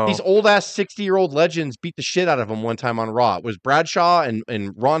old ass 60-year-old legends beat the shit out of him one time on Raw. It was Bradshaw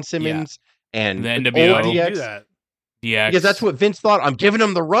and Ron Simmons and the NWO. DX. Because that's what Vince thought. I'm giving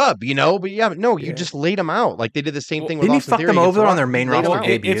him the rub, you know. But you just laid him out. Like they did the same thing with Austin Austin Theory. Didn't he fuck them over on their main roster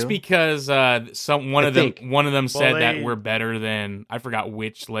debut? It's because one of them said that we're better than, I forgot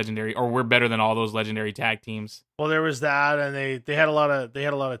which legendary, or we're better than all those legendary tag teams. Well, there was that, and they had a lot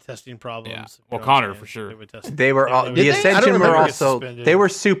of testing problems. Yeah. Well, Connor for sure. They were the Ascension were also they were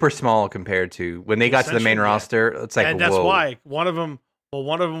super small compared to when they got to the main roster. It's like, and that's why one of them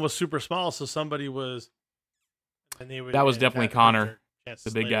was super small, so somebody was. That was definitely Connor,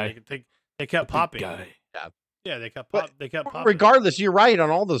 the big guy. They kept popping. Yeah, they kept popping. Regardless, you're right on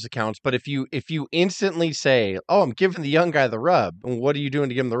all those accounts. But if you instantly say, "Oh, I'm giving the young guy the rub," what are you doing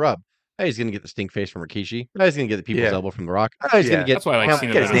to give him the rub? Oh, he's going to get the stink face from Rikishi. Oh, he's going to get the people's elbow from The Rock. Oh, he's going to get that's why I like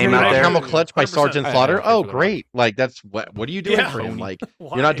seeing his name out there. Camel clutch by Sergeant Slaughter. Oh, great! Like that's what are you doing for him? Like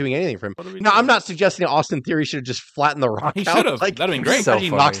you're not doing anything for him. No, I'm not suggesting Austin Theory should have just flattened The Rock. He should have. Like, that'd been great. So he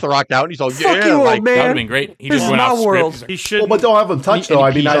knocks The Rock out, and he's all, "Fuck you, old man." That would have been great. He just went off script. He should. But don't have him touch though.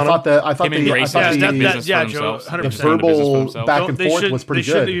 I mean, I thought the Joe, 100%. verbal back and forth was pretty good.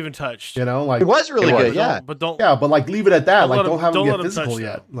 They shouldn't have even touched. You know, like it was really good. Yeah, but don't. Yeah, but like leave it at that. Like don't have him get physical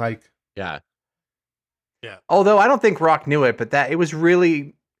yet. Like yeah. Yeah. Although I don't think Rock knew it, but it was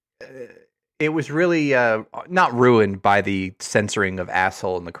really not ruined by the censoring of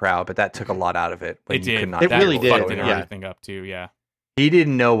asshole in the crowd, but that took a lot out of it. It did. It really did. Everything up too. Yeah. He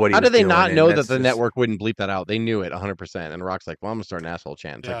didn't know what he was doing. How did they not know that the network wouldn't bleep that out? They knew it 100%. And Rock's like, well, I'm going to start an asshole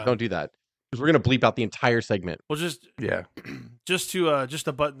chant. It's like, don't do that. Because we're going to bleep out the entire segment. Well, just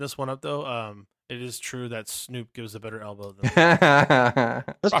to button this one up, though, it is true that Snoop gives a better elbow than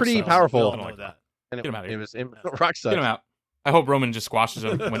that's pretty powerful. Know that. Get him out of here. Rock sucks. Get him out. I hope Roman just squashes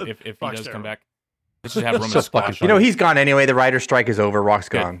him if he does come back. They should have Roman squash him. He's gone anyway. The writer's strike is over. Rock's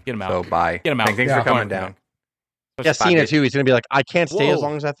gone. Get him out. So bye. Get him out. Thanks for coming down. Yeah, Cena too. He's gonna be like, I can't stay as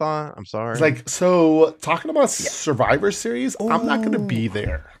long as I thought. I'm sorry. It's like, so talking about Survivor Series, I'm not gonna be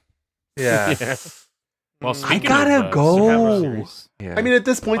there. Yeah. Well, I gotta go. Yeah. I mean, at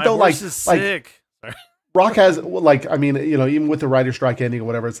this point though, like Rock has even with the writer's strike ending or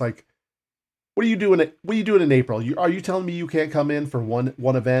whatever, it's like, what are you doing? What are you doing in April? Are you telling me you can't come in for one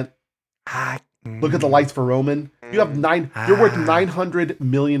event? Look at the lights for Roman. You have you're worth $900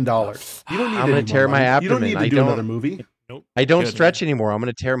 million. You don't need. I'm going to tear my abdomen. You don't need to do another movie. Nope. I don't stretch anymore. I'm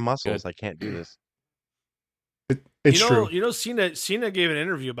going to tear muscles. I can't do this. It's true. Cena gave an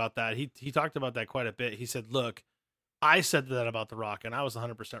interview about that. He talked about that quite a bit. He said, "Look, I said that about The Rock, and I was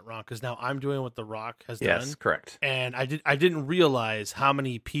 100% wrong because now I'm doing what The Rock has done. Yes, correct. And I didn't realize how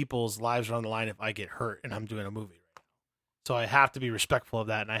many people's lives are on the line if I get hurt and I'm doing a movie right now. So I have to be respectful of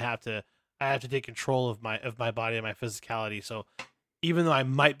that, and I have to take control of my body and my physicality. So even though I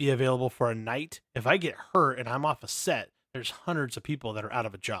might be available for a night, if I get hurt and I'm off a set, there's hundreds of people that are out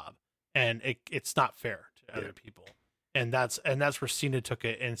of a job, and it's not fair to other people." And that's where Cena took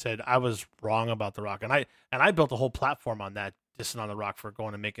it and said, I was wrong about The Rock. And I built a whole platform on that, dissing on The Rock for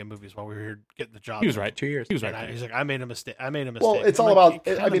going and making movies while we were here getting the job. He was right. 2 years. He was right. He's like, I made a mistake. Well, it's all about,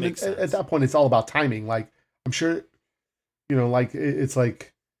 I mean, at that point, it's all about timing. Like, I'm sure, like, it's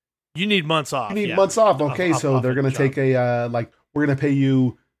like. You need months off. Okay, so they're going to take we're going to pay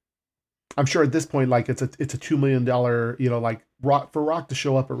you I'm sure at this point, like it's a $2 million, like Rock to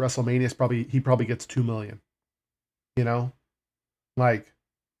show up at WrestleMania he probably gets $2 million. Like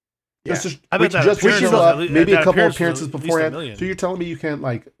just show up, maybe a couple appearances beforehand. So you're telling me you can't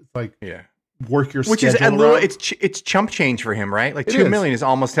work your which schedule is it's chump change for him, right? Like $2 million is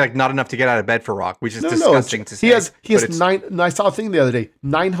almost like not enough to get out of bed for Rock, which is disgusting to say. He has nine. I saw a thing the other day,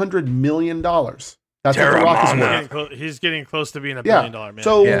 $900 million. That's what the Rock is worth. He's getting close to being $1 billion man.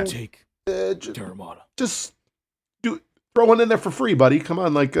 So Terramana. Just throw one in there for free, buddy. Come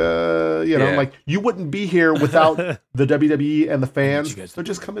on, like you wouldn't be here without the WWE and the fans. So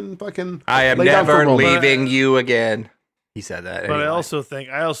just come in and fucking. I am never leaving you again. He said that. But anyway.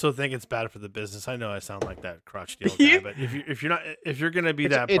 I also think it's bad for the business. I know I sound like that crotch deal guy, but if you're gonna be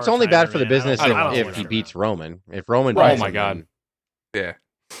that, it's only bad for the business if he beats Roman. If Roman, oh my god, yeah,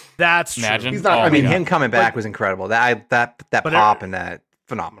 that's imagine. True. I mean, him coming back was incredible. That pop and that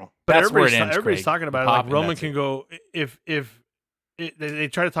phenomenal. But everybody's talking about it. Like Roman can go if they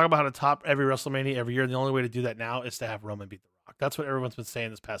try to talk about how to top every WrestleMania every year. And the only way to do that now is to have Roman beat The Rock. That's what everyone's been saying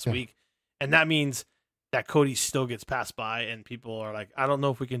this past week, and that means that Cody still gets passed by, and people are like, I don't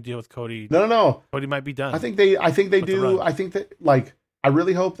know if we can deal with Cody. No. Cody might be done. I think they do. I think that, like, I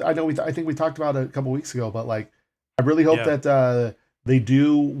really hope. I think we talked about it a couple weeks ago, but like, I really hope that they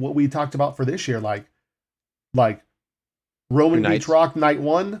do what we talked about for this year, like Roman beats Rock night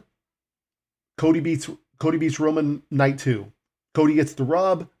 1, Cody beats Roman night 2. Cody gets the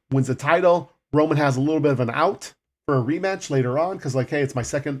rub, wins the title. Roman has a little bit of an out for a rematch later on because, like, hey, it's my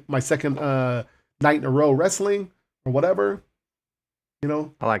second night in a row wrestling or whatever, I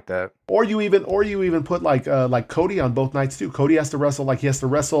like that. Or you even put like Cody on both nights too. Cody has to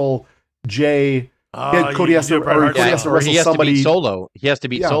wrestle Jay. Cody has to wrestle somebody. Solo. He has to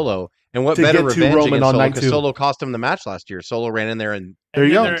beat Solo. And what better revenge Roman on Solo? Because Solo cost him the match last year. Solo ran in there and there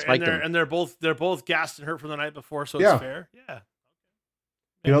you go. And they're both gassed and hurt from the night before, so it's fair. Yeah.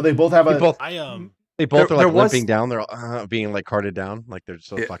 They both have They both are limping down. They're being like carted down, like they're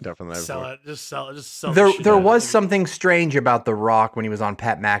so fucked up from the night before. Just sell. There was something strange about The Rock when he was on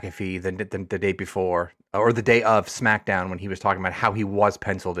Pat McAfee the day before, or the day of SmackDown, when he was talking about how he was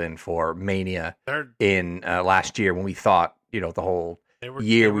penciled in for Mania in last year when we thought the whole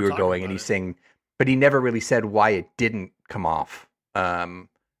year we were going, and he's saying, but he never really said why it didn't come off. I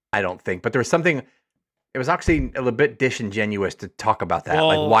don't think, but there was something. It was actually a little bit disingenuous to talk about that. Well,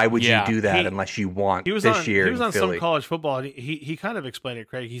 like, why would you do that unless you want this year? He was on Philly? Some college football. And he kind of explained it,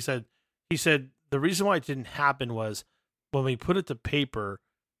 Craig. He said the reason why it didn't happen was when we put it to paper,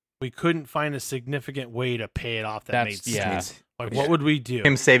 we couldn't find a significant way to pay it off that made sense. Like, what would we do?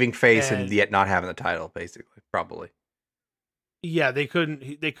 Him saving face and yet not having the title, basically, probably. Yeah, they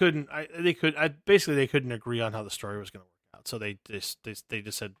couldn't. They couldn't agree on how the story was going to work out. So they just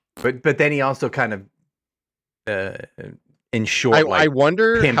said. But then he also kind of. In short, I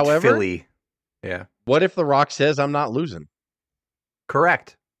wonder, however, Philly. Yeah. What if The Rock says I'm not losing?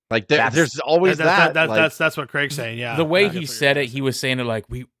 Correct. Like there's always that. That's what Craig's saying. Yeah. The way he said it, he was saying it like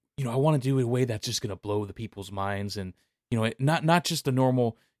I want to do it a way that's just gonna blow the people's minds, and not just a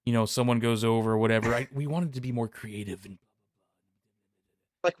normal someone goes over or whatever. We wanted to be more creative and.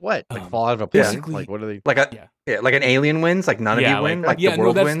 Like what? Like fall out of a plane? Like what are they? Like like an alien wins? Like none of you win? Like the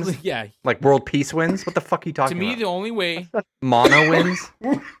world wins? Yeah. Like world peace wins? What the fuck are you talking about? To me, the only way Mono wins?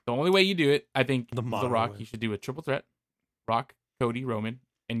 The only way you do it, I think The Rock, you should do a triple threat. Rock, Cody, Roman,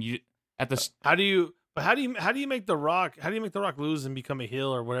 and you at the How do you make The Rock lose and become a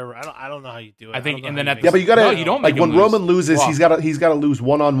heel or whatever? I don't know how you do it. I think but you gotta you don't like when Roman loses, he's gotta lose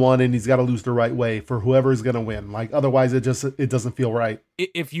 1-on-1 and he's gotta lose the right way for whoever's gonna win. Like otherwise it doesn't feel right.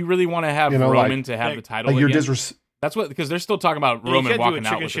 If you really want to have Roman to have the title, you're again, that's what because they're still talking about Roman walking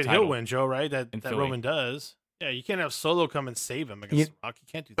out with the title. He'll win, Joe, right? That Roman does. Yeah, you can't have Solo come and save him against Rock. You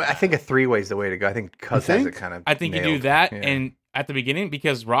can't do that. But I think a 3-way is the way to go. I think Cuz has it kind of. I think you do that, and at the beginning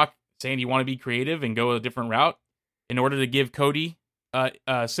because Rock saying you want to be creative and go a different route in order to give Cody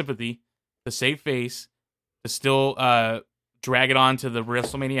sympathy, to save face, to still drag it on to the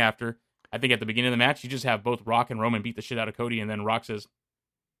WrestleMania after. I think at the beginning of the match, you just have both Rock and Roman beat the shit out of Cody, and then Rock says,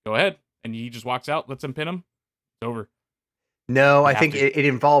 "Go ahead," and he just walks out, lets him pin him. It's over. No, I think it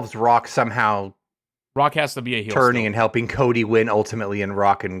involves Rock somehow. Rock has to be a heel turning and helping Cody win ultimately, and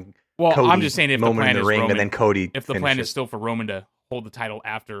Rock and Cody I'm just saying if the plan is ring, Roman, and then Cody. If the plan is still for Roman to hold the title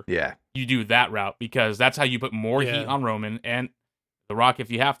after, you do that route because that's how you put more heat on Roman and The Rock if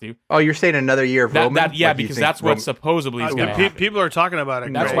you have to. Oh, you're saying another year of Roman? Because that's what supposedly is going to happen. People are talking about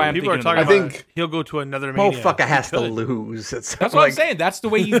it. That's why people are talking about it. He'll go to another Mania. Motherfucker has to lose. That's what I'm saying. That's the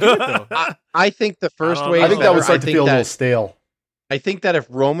way you do it, though. I think the first way. I think that would start to feel a little stale. I think that if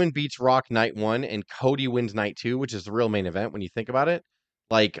Roman beats Rock night 1 and Cody wins night 2, which is the real main event when you think about it,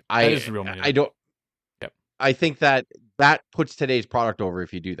 like I don't. Yep. I think that puts today's product over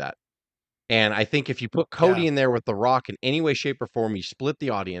if you do that. And I think if you put Cody in there with The Rock in any way, shape, or form, you split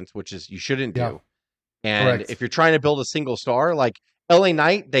the audience, which is you shouldn't do. And if you're trying to build a single star, like LA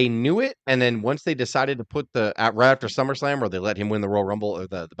Knight, they knew it, and then once they decided to put right after SummerSlam, or they let him win the Royal Rumble or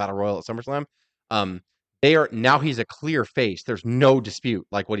the Battle Royal at SummerSlam, now he's a clear face. There's no dispute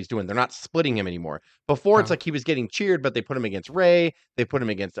like what he's doing. They're not splitting him anymore. Before it's like he was getting cheered, but they put him against Ray, they put him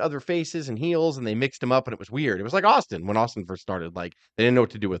against other faces and heels, and they mixed him up, and it was weird. It was like Austin when Austin first started. Like they didn't know what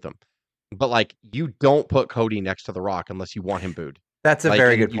to do with him. But like you don't put Cody next to The Rock unless you want him booed. That's a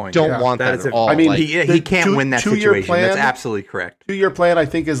very good point. You don't want that at all. I mean, like, he can't win that situation. Plan, that's absolutely correct. 2-year plan, I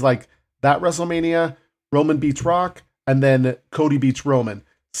think, is like that WrestleMania, Roman beats Rock, and then Cody beats Roman.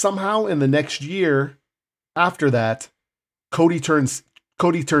 Somehow in the next year after that, Cody turns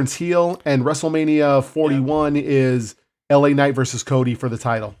heel, and WrestleMania 41 is LA Knight versus Cody for the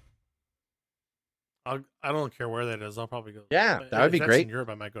title. I don't care where that is. I'll probably go. Yeah, that would be great. In Europe,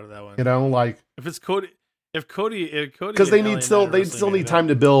 I might go to that one. You know, like if it's Cody, because they still need time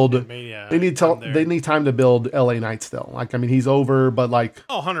to build. They need time to build LA Knight still. Like I mean, he's over, but like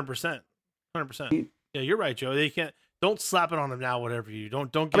 100%. Yeah, you're right, Joe. They can't. Don't slap it on him now. Whatever you don't.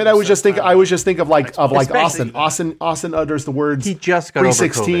 I mean, I was just think of like Austin. Austin utters the words. He just got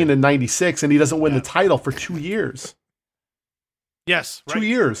 316 and 96, and he doesn't win the title for 2 years. Yes, right. 2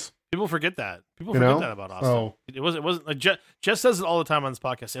 years. People forget that. People forget that about Austin. Oh. It wasn't. Like, Jess says it all the time on this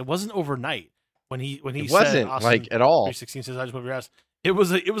podcast. It wasn't overnight when he it said wasn't Austin, like at all. 316 says I just whip your ass. It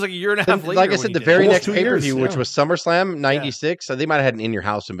was like a year and a half later. Like I said, the very next pay pay per view, which was SummerSlam '96, so they might have had an In Your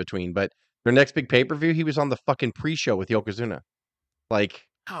House in between, but their next big pay per view, he was on the fucking pre show with Yokozuna, like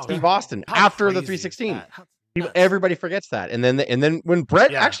Steve Austin after the 316. Everybody forgets that, and then when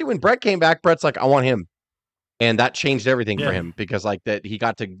Brett came back, Brett's like, I want him. And that changed everything for him because like that he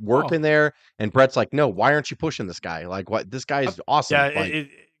got to work in there, and Brett's like, no, why aren't you pushing this guy? Like, what? This guy is awesome. Yeah,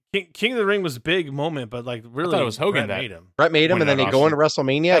 King of the Ring was a big moment, but like really, it was Hogan Brett made him. Brett made him, and then they go into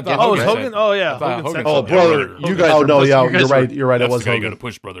WrestleMania. Oh, it was Hogan. Oh yeah, Hogan oh brother, you guys. Oh no, yeah, you're right. You're right. It was Hogan. You got to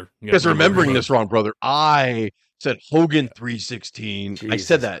push, brother. You guys are remembering this wrong, brother. I said Hogan 316. I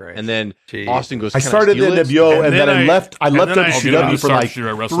said that, and then Austin goes. I started in NWO, and then I left. I left WCW for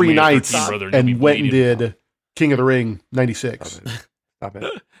like 3 nights, and went and did King of the Ring 96. Stop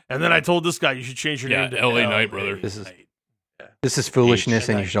it. And then I told this guy you should change your name to LA Knight, brother. This is foolishness,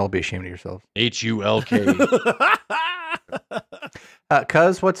 and you should all be ashamed of yourselves. HULK.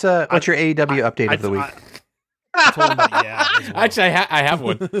 Cuz, what's your AEW update of the week? Actually, I have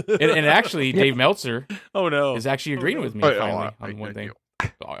one, and actually, Dave Meltzer. Is actually agreeing with me finally on one thing.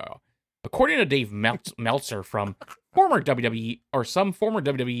 According to Dave Meltzer from former WWE or some former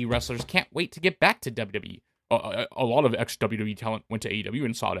WWE wrestlers can't wait to get back to WWE. A lot of ex-WWE talent went to AEW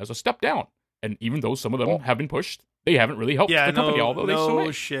and saw it as a step down. And even though some of them have been pushed, they haven't really helped the company, although they still make.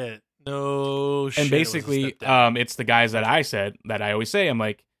 No shit. And basically, it's the guys that I always say, I'm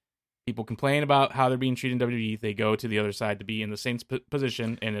like, people complain about how they're being treated in WWE. They go to the other side to be in the same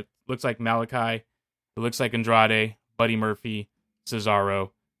position, and it looks like Malachi, it looks like Andrade, Buddy Murphy,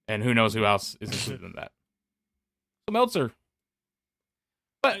 Cesaro, and who knows who else is included in that. So Meltzer.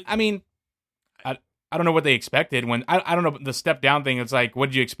 But, I mean, I don't know what they expected when I don't know the step down thing. It's like, what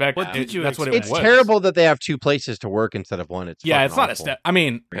did you expect? What did you That's expect? what it was. It's terrible that they have 2 places to work instead of one. It's not awful. a step. I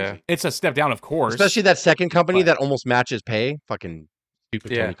mean, it's a step down, of course. Especially that second company that almost matches pay. Fucking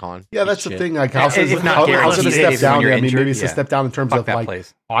stupid Tony Khan. Yeah, that's the thing. Like, how's it a step down? I mean, maybe it's a step down in terms of like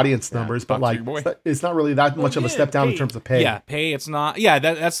audience numbers, but like it's not really that much of a step down in terms of pay. Yeah, pay. It's not. Yeah,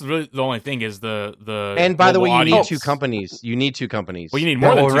 that's really the only thing is the. And by the way, you need 2 companies. You need 2 companies. Well, you need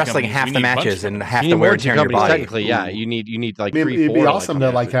more than 2 wrestling companies. half the matches and half the wear and tear on your body. Technically, yeah, you need like 3, 4. It'd be awesome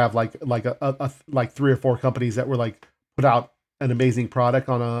to like have like a 3 or 4 companies that were like put out an amazing product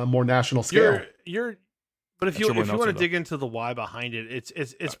on a more national scale. But if you want to dig into the why behind it,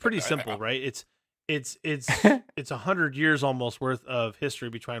 it's pretty simple, right? It's 100 years almost worth of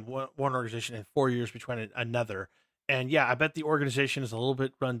history between one organization and 4 years between another. And yeah, I bet the organization is a little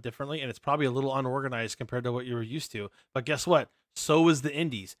bit run differently, and it's probably a little unorganized compared to what you were used to. But guess what? So is the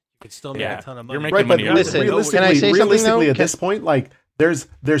indies. You could still make a ton of money. You're making money. Listen, can I say realistically at this point, like there's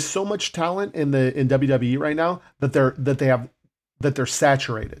so much talent in WWE right now that they're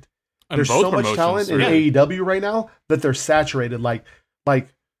saturated. There's so much talent in AEW right now that they're saturated. Like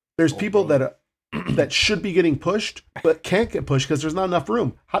there's people that should be getting pushed but can't get pushed because there's not enough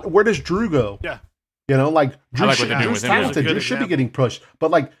room. Where does Drew go? Yeah, you know, like Drew what they're doing with him. Drew should be getting pushed,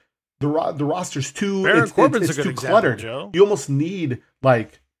 but like the roster's too. Baron Corbin's it's a good too example, cluttered. Joe. You almost need a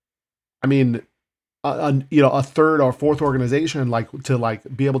third or fourth organization to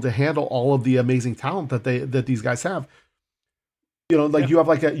be able to handle all of the amazing talent that these guys have. You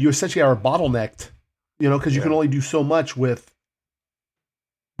have you essentially are bottlenecked. Because you can only do so much with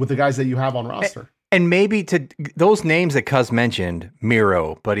the guys that you have on roster. And maybe to those names that Cuz mentioned,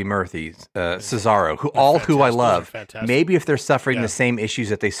 Miro, Buddy Murphy, Cesaro, who I love, maybe if they're suffering the same issues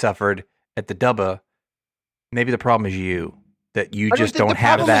that they suffered at the Dubba, maybe the problem is you. That you just don't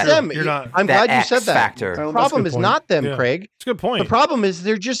have that. I'm glad you said that. Factor. The problem is not them, Craig. It's a good point. The problem is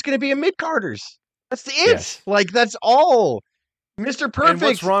they're just going to be a mid-carders. That's it. That's all. Mr. Perfect. And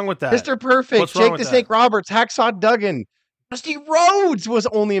what's wrong with that? Mr. Perfect. Jake the Snake Roberts, Hacksaw Duggan. Dusty Rhodes was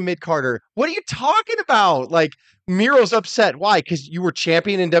only a mid-carder. What are you talking about? Miro's upset. Why? Because you were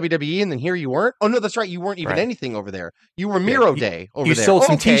champion in WWE and then here you weren't? Oh, no, that's right. You weren't even anything over there. You were Miro Day over there. You sold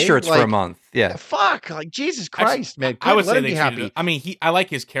some T-shirts for a month. Yeah. Fuck. Jesus Christ, man. I would let say him be happy. I like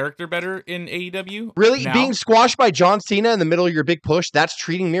his character better in AEW. Really? Now? Being squashed by John Cena in the middle of your big push, that's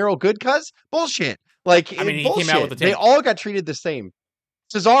treating Miro good, cuz? Bullshit. He came out with the they all got treated the same.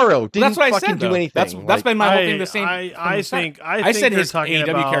 Cesaro didn't fucking do anything. That's been my whole thing. The same. I think said his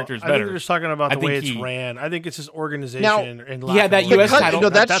AEW character is better. I think they're just talking about the way it's ran. I think it's his organization. Now, he had that U.S. title. No,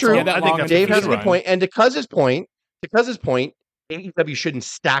 that's true. I think Dave has a good point. And to Cuz's point, AEW shouldn't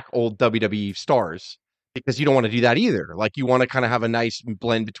stack old WWE stars because you don't want to do that either. You want to kind of have a nice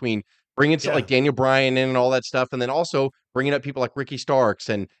blend between bringing Daniel Bryan in and all that stuff, and then also bringing up people like Ricky Starks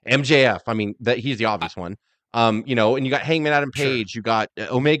and MJF. I mean, he's the obvious one. And you got Hangman Adam Page, you got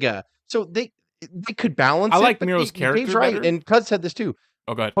Omega. So they could balance. I like Miro's character. Dave's right, better. and Cuz said this too.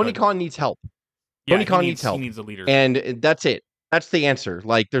 Oh, go ahead. Tony Khan needs help. Tony Khan needs help. He needs a leader, and that's it. That's the answer.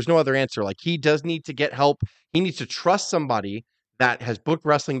 There's no other answer. He does need to get help. He needs to trust somebody that has booked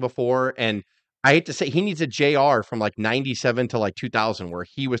wrestling before. And I hate to say, he needs a JR from 97 to 2000, where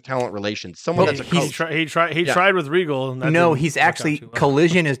he was talent relations. Someone that's a coach. He tried with Regal. No, he's actually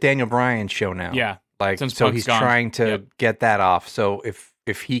Collision is Daniel Bryan's show now. Yeah. So he's trying to get that off. So if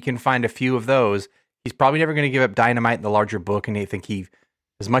he can find a few of those, he's probably never going to give up Dynamite in the larger book. And I think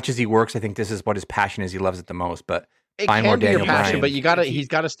as much as he works, I think this is what his passion is. He loves it the most. But find more Daniel Bryan. But he's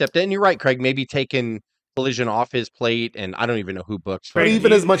got to step in. You're right, Craig. Maybe taking Collision off his plate, and I don't even know who books. But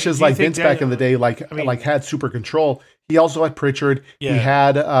even as much as Vince back in the day, had Super Control, he also had Pritchard. Yeah. He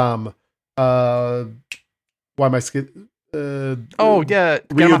had why am I skipping? Rio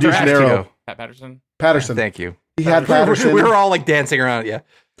de Janeiro. Pat Patterson. Thank you. He had Patterson. We were all dancing around. Yeah.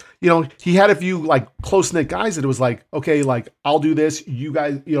 He had a few close knit guys that it was okay, I'll do this. You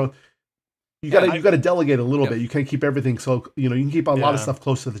guys, you got to delegate a little bit. You can't keep everything. So, you can keep a lot of stuff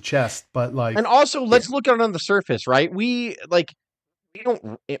close to the chest, but and also let's look at it on the surface, right? We're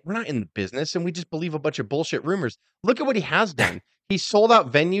not in the business and we just believe a bunch of bullshit rumors. Look at what he has done. He sold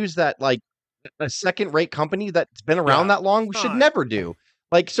out venues that a second rate company that's been around that long should never do.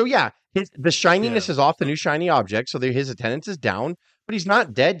 The shininess is off the new shiny object, so his attendance is down, but he's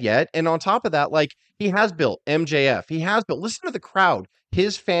not dead yet. And on top of that, he has built MJF. He has built. Listen to the crowd.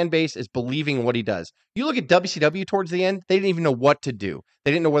 His fan base is believing in what he does. You look at WCW towards the end, they didn't even know what to do.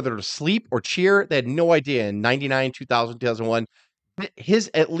 They didn't know whether to sleep or cheer. They had no idea in 99, 2000, 2001.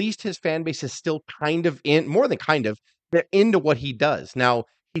 At least his fan base is still more than they're into what he does. Now,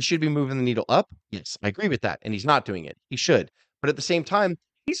 he should be moving the needle up. Yes, I agree with that. And he's not doing it. He should. But at the same time,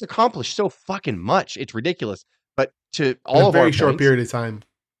 he's accomplished so fucking much. It's ridiculous. But to all of our very short period of time.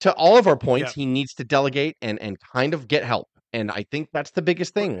 To all of our points, he needs to delegate and kind of get help. And I think that's the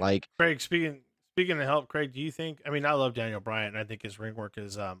biggest thing. Craig, speaking of help, Craig, do you think? I mean, I love Daniel Bryan. And I think his ring work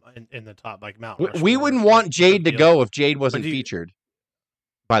is in the top, Mount Rushmore. We wouldn't want Jade to go if Jade wasn't featured.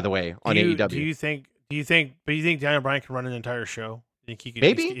 By the way, on AEW. Do you think Daniel Bryan can run an entire show? Do you think he could?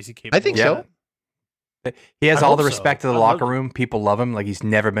 Maybe. Is he capable? I think so. He has all the respect of the locker room. People love him. He's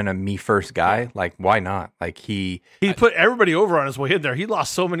never been a me first guy. Why not? He put everybody over on his way in there. He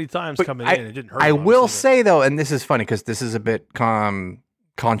lost so many times coming in. It didn't hurt him. I will say though, and this is funny because this is a bit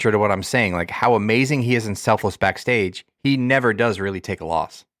contra to what I'm saying. How amazing he is in selfless backstage. He never does really take a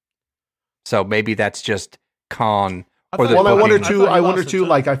loss. So maybe that's just con. I wonder too.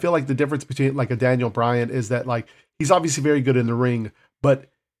 I feel like the difference between a Daniel Bryan is that he's obviously very good in the ring, but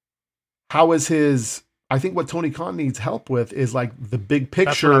how is his? I think what Tony Khan needs help with is the big picture.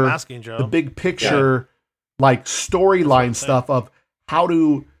 That's what I'm asking, Joe. The big picture, storyline stuff of how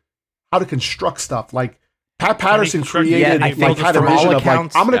to construct stuff. Pat Patterson created had a vision of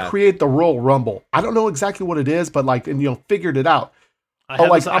I'm going to create the Royal Rumble. I don't know exactly what it is, but figured it out. I'm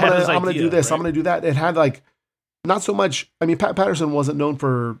going to do this. Right? I'm going to do that. It had not so much. I mean, Pat Patterson wasn't known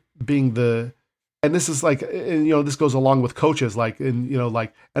for being and this is like, and, this goes along with coaches, like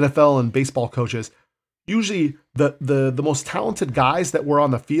like NFL and baseball coaches. Usually, the most talented guys that were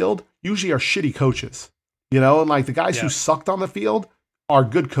on the field usually are shitty coaches, and like the guys who sucked on the field are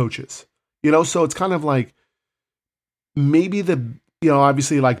good coaches, So it's kind of like maybe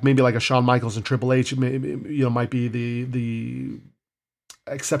obviously like maybe like a Shawn Michaels and Triple H, maybe, might be the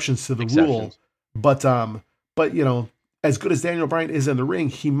exceptions to the rule, but as good as Daniel Bryan is in the ring,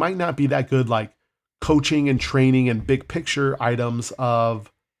 he might not be that good like coaching and training and big picture items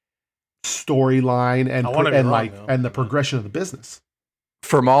of storyline and the progression of the business.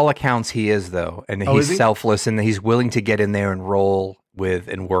 From all accounts, he is though, and he's selfless, and he's willing to get in there and roll with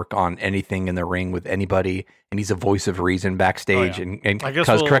and work on anything in the ring with anybody, and he's a voice of reason backstage. And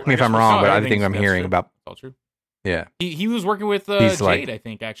because correct me if I'm wrong, but I think I'm hearing about all true. Yeah, he was working with Jade. I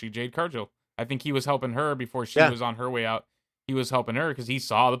think actually Jade Cargill. I think he was helping her before she was on her way out. He was helping her because he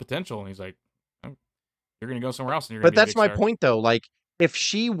saw the potential, and he's like, "You're going to go somewhere else." And you're but that's my point, though. Like, if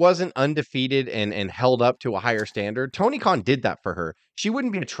she wasn't undefeated and held up to a higher standard, Tony Khan did that for her. She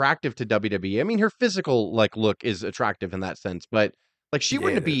wouldn't be attractive to WWE. I mean, her physical look is attractive in that sense, but like she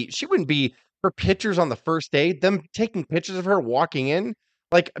wouldn't be her pictures on the first day. Them taking pictures of her walking in.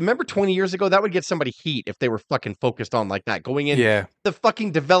 Like, remember 20 years ago, that would get somebody heat if they were fucking focused on like that, going in the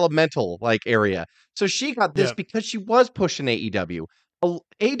fucking developmental area. So she got this because she was pushing AEW.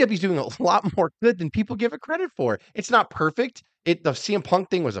 AEW is doing a lot more good than people give it credit for. It's not perfect. The CM Punk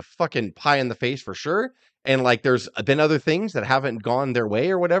thing was a fucking pie in the face for sure. And like, there's been other things that haven't gone their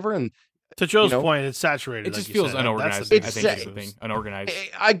way or whatever. And to Joe's point, it's saturated. It just feels unorganized. I think that's the thing. Unorganized.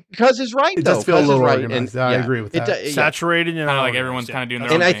 Because it's right. It does feel a little organized. I agree with that. Saturated, kind of like everyone's kind of doing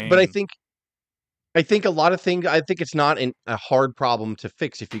their own thing. But I think a lot of things. I think it's not a hard problem to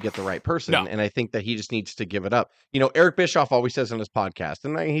fix if you get the right person. No. And I think that he just needs to give it up. Eric Bischoff always says on his podcast,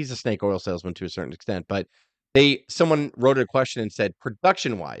 and he's a snake oil salesman to a certain extent. But someone wrote a question and said,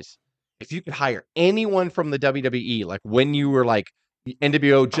 production wise, if you could hire anyone from the WWE, like when you were like, the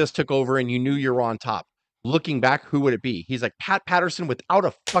NWO just took over and you knew you were on top. Looking back, who would it be? He's like, Pat Patterson, without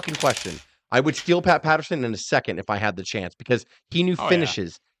a fucking question. I would steal Pat Patterson in a second if I had the chance because he knew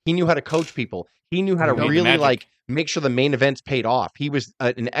finishes. He knew how to coach people. He knew how to really make sure the main events paid off. He was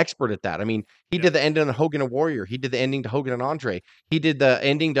an expert at that. I mean, he did the ending to Hogan and Warrior. He did the ending to Hogan and Andre. He did the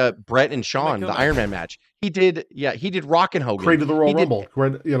ending to Brett and Shawn, the Iron Man match. He did Rock and Hogan. Created the Royal Rumble. The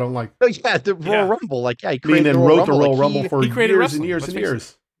Royal Rumble. He created the Royal Rumble for years and years and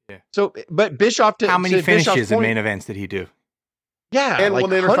years. Yeah. So, but Bischoff how many finishes in main events did he do? Yeah, and won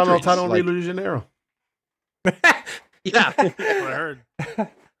the Intercontinental title in Rio de Janeiro. Yeah, that's what I heard.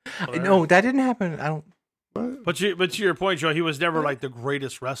 No, that didn't happen. I don't. But to your point, Joe, he was never like the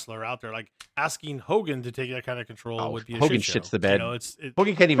greatest wrestler out there. Like asking Hogan to take that kind of control would be a Hogan shit shits show. the bed.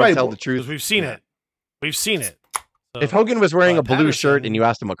 Hogan can't even right, tell the truth. We've seen it. We've seen it. So, if Hogan was wearing a blue shirt and you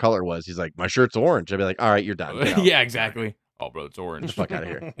asked him what color it was, he's like, "My shirt's orange." I'd be like, "All right, you're done." Yeah, exactly. Oh, bro, it's orange. Get the fuck out of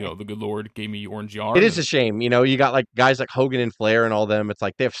here. The good Lord gave me orange yarn. It is a shame. You got like guys like Hogan and Flair and all them. It's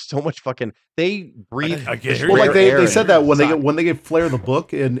like they have so much fucking. They breathe. They said that when they gave Flair the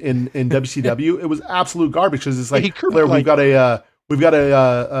book in WCW, it was absolute garbage because it's like Flair, we've got a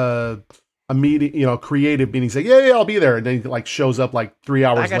meeting, creative meeting. He's like, yeah, I'll be there, and then he like shows up like 3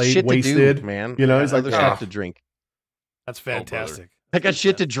 hours late, wasted. Do, man. He's like, stuff to drink. That's fantastic. I got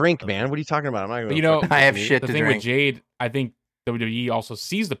shit to drink, man. What are you talking about? I'm not going I have shit to drink. The thing with Jade, I think WWE also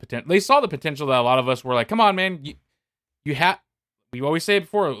sees the potential. They saw the potential that a lot of us were like, come on, man. You have. We always say it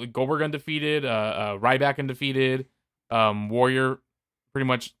before. Goldberg undefeated, Ryback undefeated, Warrior pretty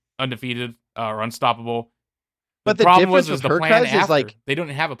much undefeated or unstoppable. But the problem difference was with her plan is like they don't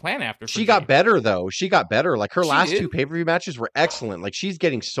have a plan after. She got better though. She got better. Like her last two pay-per-view matches were excellent. Like she's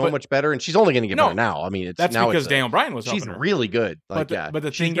getting so much better, and she's only going to get better now. I mean, that's because Daniel Bryan was. She's helping her. really good. Like, but the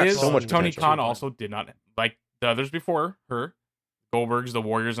thing is, so much Tony Khan also did not like the others before her, Goldbergs, the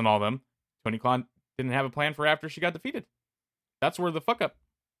Warriors, and all them. Tony Khan didn't have a plan for after she got defeated. That's where the fuck up.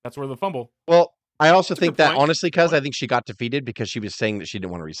 That's where the fumble. Well, I also think that honestly, because I think she got defeated because she was saying that she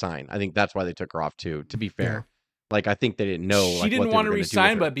didn't want to resign. I think that's why they took her off too. To be fair. Yeah. Like, I think they didn't know. She didn't want to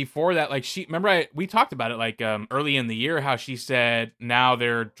resign, but before that, like, we talked about it, like, early in the year, how she said now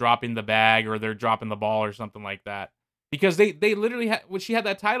they're dropping the bag or they're dropping the ball or something like that. Because they literally had, when she had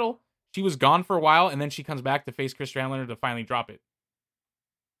that title, she was gone for a while, and then she comes back to face Chris Chandler to finally drop it.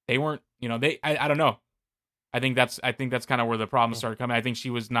 They weren't, I don't know. I think that's kind of where the problem started coming. I think she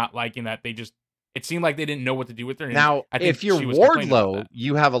was not liking that. It seemed like they didn't know what to do with her. Now, if you're Wardlow,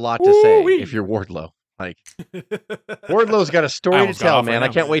 you have a lot to say. If you're Wardlow. Like Wardlow's got a story to tell, man. I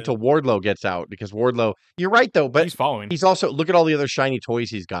can't wait till Wardlow gets out because Wardlow. You're right though, but he's following. He's also look at all the other shiny toys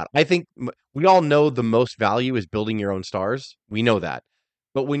he's got. I think we all know the most value is building your own stars. We know that,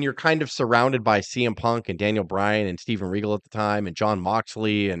 but when you're kind of surrounded by CM Punk and Daniel Bryan and Steven Regal at the time and Jon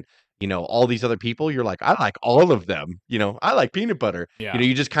Moxley and all these other people, you're like, I like all of them. I like peanut butter. Yeah.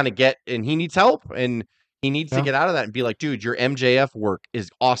 You just kind of get, and he needs help and he needs to get out of that and be like, dude, your MJF work is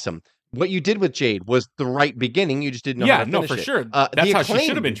awesome. What you did with Jade was the right beginning. You just didn't know how to finish it. Sure. That's how she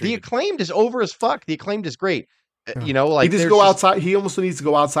should have been treated. The Acclaimed is over as fuck. The Acclaimed is great. He just go outside. He almost needs to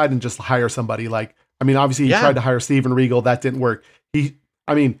go outside and just hire somebody. Obviously he tried to hire Steven Regal. That didn't work.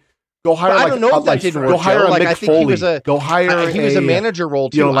 Go hire. I don't know if that didn't work. Go hire a Mick Foley. Go hire. He was a manager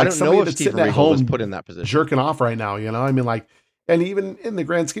role too. I don't know if Steven Regal was put in that position, jerking off right now. And even in the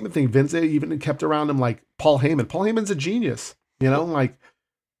grand scheme of things, Vince even kept around him like Paul Heyman. Paul Heyman's a genius.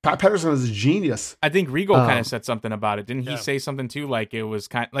 Pat Patterson is a genius. I think Regal kind of said something about it. Didn't he say something too? Like it was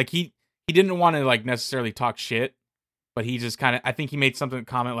kind of like he didn't want to like necessarily talk shit, but he just kind of, I think he made something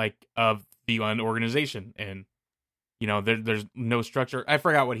comment like of the organization and there's no structure. I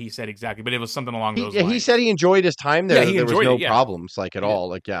forgot what he said exactly, but it was something along those lines. He said he enjoyed his time there. There was no problems at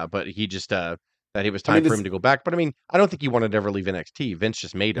all. But he just that it was time for him to go back. But I don't think he wanted to ever leave NXT. Vince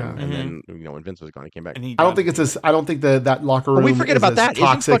just made him, and then when Vince was gone, he came back. I don't think it's I don't think that locker room. We forget about that.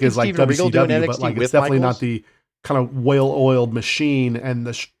 Toxic as like WCW, but like it's definitely not the kind of well-oiled machine. And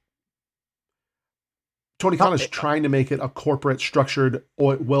Tony Khan is trying to make it a corporate, structured,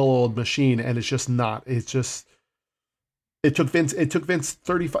 well-oiled machine, and it's just not. It's just it took Vince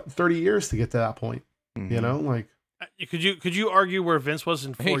 30 years to get to that point. Could you argue where Vince was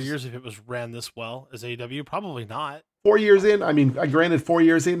in 4 years if it was ran this well as AEW? Probably not. 4 years in, granted, 4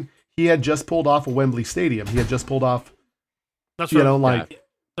 years in, he had just pulled off a Wembley Stadium. He had just pulled off. That's what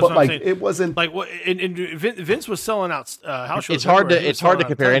it wasn't like what. And Vince was selling out house shows. It's hard to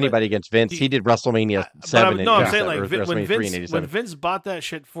compare anybody against Vince. He did WrestleMania 7. I'm saying when Vince bought that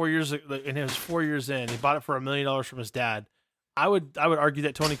shit 4 years ago, and it was 4 years in, he bought it for $1 million from his dad. I would argue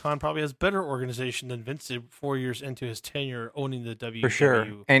that Tony Khan probably has better organization than Vince did 4 years into his tenure owning the WWE. For sure,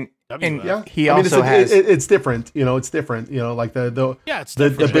 and he also has. It's different, it's different, like the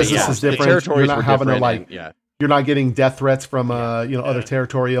business is different. You're not having to you're not getting death threats from other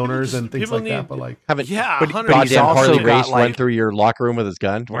territory owners and things like that. But but goddamn Harley Race went through your locker room with his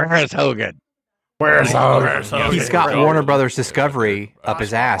gun. Where's Hogan? Where's Hogan? He's got Warner Brothers Discovery up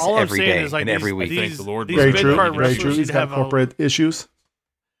his ass every day and every week. Thank the Lord. Very true. He's got corporate issues.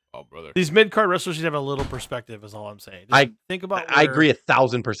 Oh, brother. These mid-card wrestlers should have a little perspective, is all I'm saying. Think about. I agree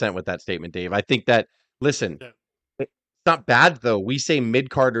 1,000% with that statement, Dave. I think that. Listen, it's not bad though. We say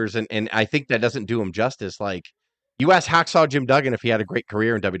mid-carders, and I think that doesn't do him justice. Like you ask Hacksaw Jim Duggan if he had a great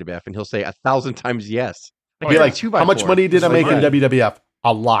career in WWF, and he'll say 1,000 times yes. How much money did I make in WWF?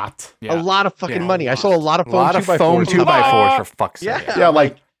 A lot. A lot of fucking money. I saw a lot of foam 2x4s for fuck's sake. Yeah,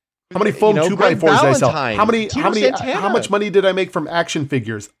 like how many foam 2x4s did I sell? How much money did I make from action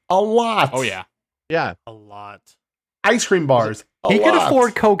figures? A lot. Oh yeah. Yeah. A lot. Ice cream bars. He could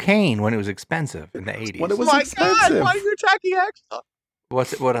afford cocaine when it was expensive in the 80s. When it was expensive. God, why are you attacking Hacksaw?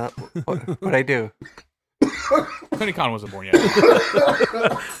 What's it? What'd I do? Tony Khan wasn't born yet.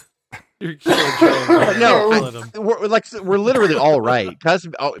 We're literally all right because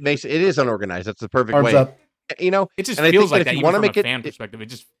it is unorganized. That's the perfect Arms way. Up. It just feels like that. You want to make it fan perspective. It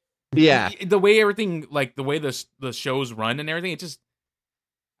just the way everything the way the shows run and everything. It just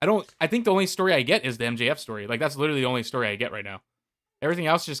I think the only story I get is the MJF story. Like that's literally the only story I get right now. Everything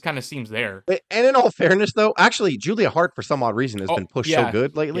else just kind of seems there. And in all fairness, though, actually, Julia Hart, for some odd reason, has been pushed so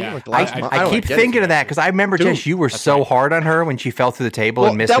good lately. Yeah. I keep thinking of that because I remember, Jess, you were so hard on her when she fell through the table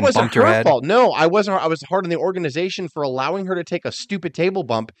and missed and bumped her head. Fault. No, I wasn't. I was hard on the organization for allowing her to take a stupid table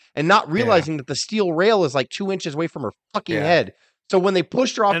bump and not realizing that the steel rail is like 2 inches away from her fucking head. So when they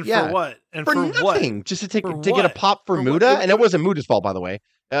pushed her off, and for what? And for nothing, what? Just to get a pop for Muda, and it wasn't Muda's fault, by the way.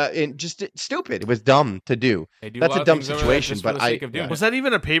 And just stupid. It was dumb to do. That's a dumb situation. But was that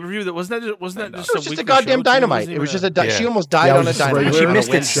even a pay-per-view? Wasn't that just a goddamn Dynamite? It was just a. She almost died on a Dynamite. She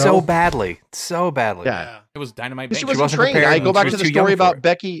missed it so badly. Yeah. It was Dynamite. She wasn't trained. I go back to the story about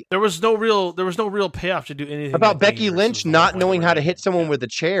Becky. There was no real payoff to do anything about Becky Lynch not knowing how to hit someone with a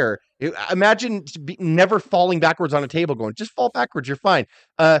chair. Imagine never falling backwards on a table, going just fall backwards. You're fine.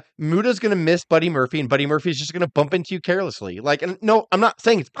 Muda's gonna miss Buddy Murphy, and Buddy Murphy's just gonna bump into you carelessly. Like, and no, I'm not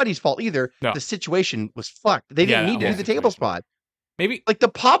saying it's Buddy's fault either. No. The situation was fucked. They didn't need to do the table spot. Maybe like the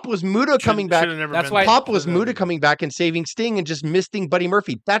pop was Muda coming back. That's why Pop was Muda coming back and saving Sting and just missing Buddy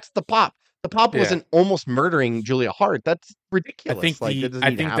Murphy. That's the pop. The Pop wasn't almost murdering Julia Hart. That's ridiculous.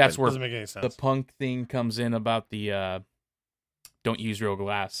 I think that's where the Punk thing comes in about the don't use real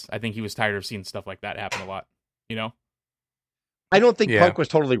glass. I think he was tired of seeing stuff like that happen a lot. You know. I don't think Punk was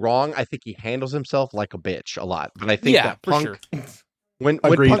totally wrong. I think he handles himself like a bitch a lot. But I think that Punk, for sure. when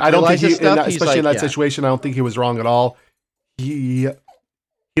Agreed. Punk I don't think especially in that situation, I don't think he was wrong at all. He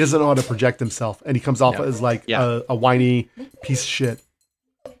doesn't know how to project himself, and he comes off as like a whiny piece of shit.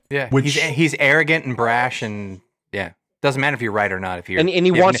 Yeah, he's arrogant and brash, and doesn't matter if you're right or not. If you're and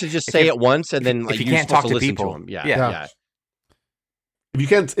he wants to just say it once, and then like, if you can't talk to people, to him. Yeah. If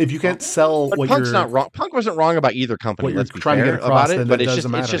you can't sell but what Punk's you're not wrong. Punk wasn't wrong about either company. Let's be trying to get across about it, but it's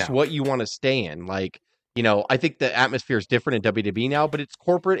matter. just what you want to stay in. Like, you know, I think the atmosphere is different in WWE now, but it's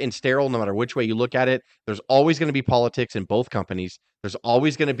corporate and sterile no matter which way you look at it. There's always going to be politics in both companies. There's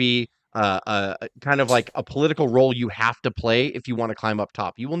always going to be a kind of like a political role you have to play if you want to climb up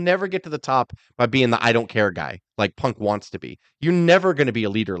top. You will never get to the top by being the I don't care guy like Punk wants to be. You're never going to be a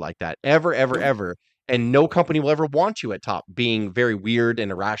leader like that. Ever, ever, ever. And no company will ever want you at top, being very weird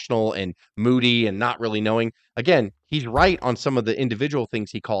and irrational and moody and not really knowing. Again, he's right on some of the individual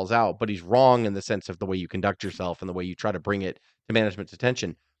things he calls out, but he's wrong in the sense of the way you conduct yourself and the way you try to bring it to management's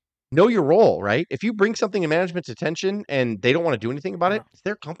attention. Know your role, right? If you bring something to management's attention and they don't want to do anything about it, it's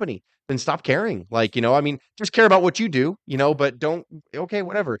their company. Then stop caring. Like, you know, I mean, just care about what you do, you know, but don't, okay,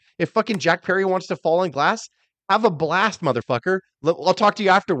 whatever. If fucking Jack Perry wants to fall in glass, have a blast, motherfucker. I'll talk to you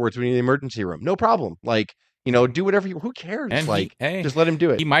afterwards when you're in the emergency room. No problem. Like, you know, do whatever who cares? And like, just let him do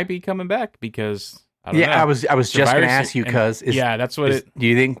it. He might be coming back because I don't know. I was just going to ask you, cuz. That's what do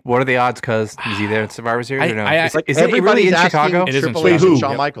you think, what are the odds, cuz? Is he there in Survivor Series or no? Is it really in Chicago? It is in Wait, who?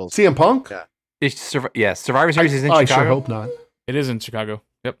 Shawn Michaels. CM Punk? Yeah. Survivor Series is in Chicago. I sure hope not. It is in Chicago.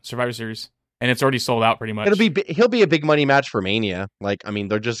 Yep, Survivor Series. And it's already sold out pretty much. He'll be a big money match for Mania. Like, I mean,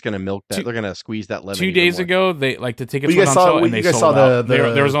 they're just going to milk that. They're going to squeeze that lemon. 2 days ago, the tickets went on sale and they sold out.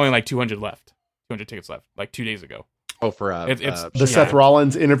 There was only like 200 left. 200 tickets left. Like 2 days ago. Oh, for the Seth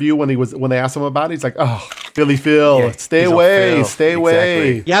Rollins interview when they asked him about it, he's like, "Oh, Phil, stay away, stay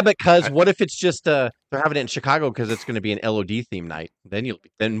away." Yeah, but what if it's just they're having it in Chicago because it's going to be an LOD theme night?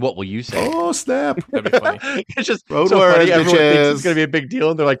 Then what will you say? Oh snap! That'd be funny. It's just road so warriors, funny. Everyone bitches. thinks it's going to be a big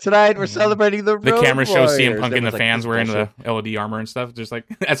deal, and they're like, "Tonight we're celebrating the camera shows CM Punk and the like, fans wearing the LOD armor and stuff, just like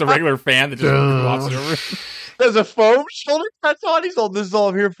as a regular fan that just walks over. There's a foam shoulder pads on. He's all, "This is all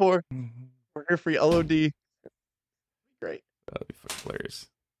I'm here for. We're here for LOD." Great. That'd be fucking hilarious.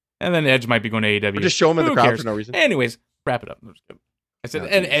 And then Edge might be going to AEW. Or just show him in the crowd for no reason. Anyways, wrap it up. I said,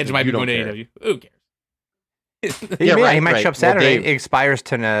 and Edge might be going to AEW. Who cares? He might show up Saturday. It expires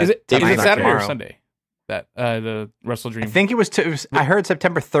tonight. Is it Saturday or Sunday? That the Wrestle Dream. I think it was. I heard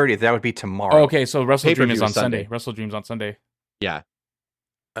September 30th. That would be tomorrow. Oh, okay, so Wrestle Dream is on Sunday. Wrestle Dream's on Sunday. Yeah.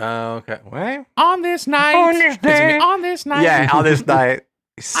 Okay. What? On this night. On this night. Yeah, on this night.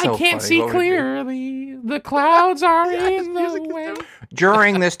 So I can't see clearly. The clouds are in the way.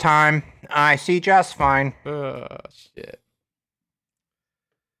 During this time, I see just fine. Shit.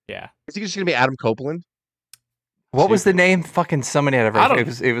 Yeah. Is he just going to be Adam Copeland? What was the name? Fucking somebody had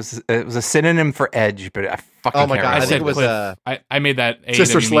it was a synonym for Edge, but I fucking. Oh my god! I think it was I made that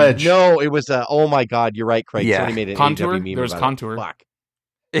Sister AEW Sledge. Meme. No, it was oh my god! You're right, Craig. Yeah. Somebody made an Contour. AEW meme There was about Contour. Fuck.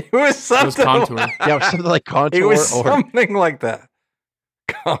 It was something. Contour. Yeah, it was something like Contour. It was something like that.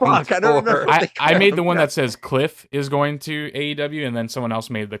 Fuck, I don't remember. I made the one that says Cliff is going to AEW, and then someone else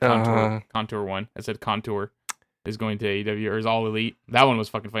made the Contour one. It said Contour is going to AEW or is All Elite. That one was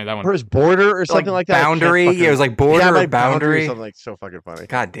fucking funny. That one. Or his Border or something like that. Boundary. Yeah, it was like Border or Boundary. Boundary. Something like so fucking funny.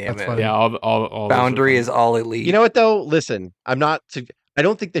 God damn it. Yeah, all Boundary is All Elite. You know what though? Listen, I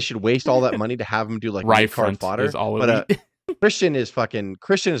don't think they should waste all that money to have him do like Right-front fodder. is All Elite. But Christian is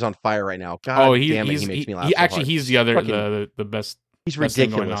on fire right now. God damn it, he makes me laugh. He's the other the best. He's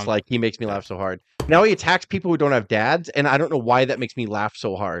ridiculous. Like he makes me laugh so hard. Now he attacks people who don't have dads, and I don't know why that makes me laugh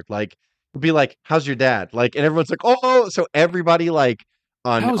so hard. Like be like, "How's your dad?" Like, and everyone's like, "Oh!" So everybody like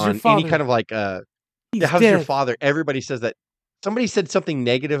on any kind of like how's your father? Everybody says that. Somebody said something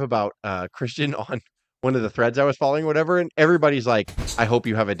negative about Christian on one of the threads I was following, or whatever, and everybody's like, "I hope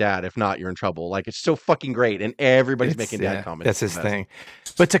you have a dad. If not, you're in trouble." Like it's so fucking great, and everybody's making dad comments. That's his thing.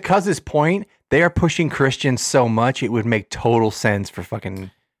 But to Cuz's point, they are pushing Christian so much it would make total sense for fucking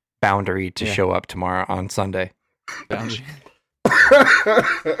Boundary to show up tomorrow on Sunday. Boundary.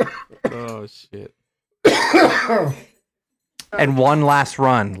 Oh shit. And one last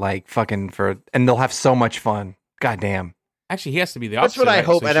run, like fucking and they'll have so much fun. God damn. Actually, he has to be the opposite. That's what I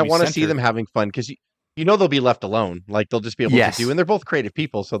hope, so and I want to see them having fun because you know they'll be left alone. Like they'll just be able to do, and they're both creative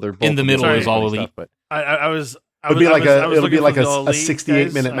people, so they're both in the middle is All Elite. Stuff, but I was It'll be like a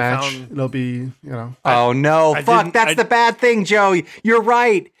 68-minute match. It'll be, Oh no! Fuck! That's the bad thing, Joe. You're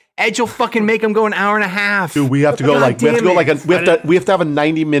right. Edge will fucking make him go an hour and a half. Dude, we have to go we have to have a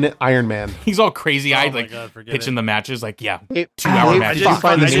 90-minute Iron Man. He's all crazy eyed, pitching the matches. 2-hour matches.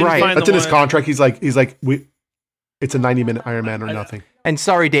 That's in his contract. He's like, it's a 90-minute Iron Man or nothing. And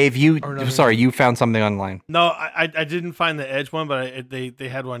sorry, Dave, you found something online. No, I didn't find the Edge one, but they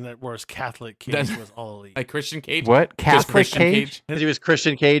had one that was Catholic Cage was all elite. Like Christian Cage? What? Catholic Cage? He was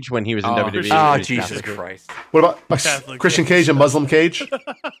Christian Cage when he was in WWE. Oh, Jesus Christ. What about Christian Cage and Muslim Cage?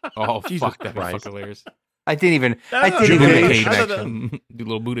 Oh, fuck, that'd be fucking hilarious. I didn't even do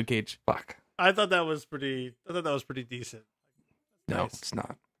little Buddha Cage. Fuck. I thought that was pretty decent. No, it's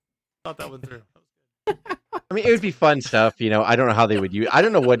not. Thought that one through. I mean, it would be fun stuff, I don't know how they would use. I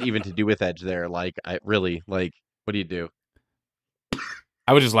don't know what even to do with Edge there. What do you do?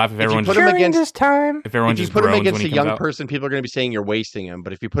 I would just laugh if everyone put him against this time. If everyone if you just put him against a young person, people are going to be saying you're wasting him.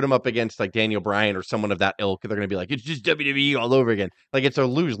 But if you put him up against like Daniel Bryan or someone of that ilk, they're going to be like, it's just WWE all over again. Like it's a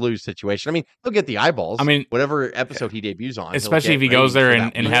lose-lose situation. I mean, he'll get the eyeballs. I mean, whatever episode he debuts on, especially if he goes there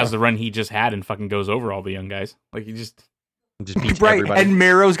and has the run he just had and fucking goes over all the young guys. Like he just beats right. everybody. And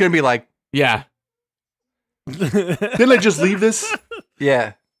Miro's going to be like, yeah. Didn't I just leave this?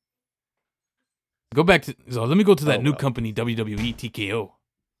 Yeah. Let me go to that new company, WWE TKO.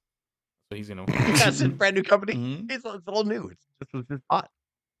 So he's gonna. That's a brand new company. Mm-hmm. It's all new. It's just hot.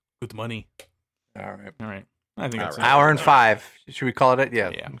 With money. All right. I think that's hour and 5. Should we call it?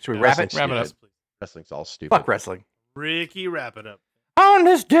 Yeah. Should we wrap it? Wrap it up. Wrestling's all stupid. Fuck wrestling. Ricky, wrap it up. On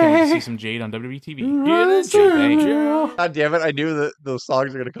this day, can we see some Jade on WWE TV. God damn it! I knew that those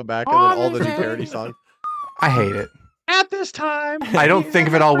songs are gonna come back, and then all the new parody songs. I hate it. At this time, I don't think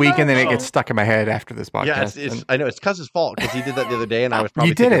of it all week, and then it gets stuck in my head after this podcast. Yeah, I know it's Cuz's fault because he did that the other day, and I was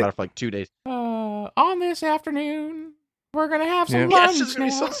probably thinking about it for like 2 days. On this afternoon, we're gonna have some lunch. It's gonna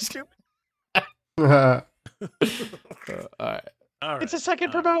be so stupid. All right. It's a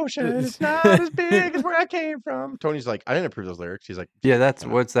second promotion. It's not as big as where I came from. Tony's like, I didn't approve those lyrics. He's like, yeah,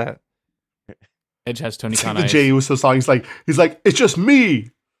 what's that? Edge has Tony Khan. The Jey Uso song. He's like, it's just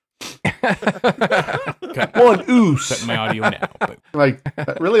me. One oos. Cut my audio now. But... Like,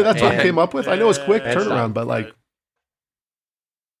 really? That's what I came up with? I know it's quick turnaround, but like.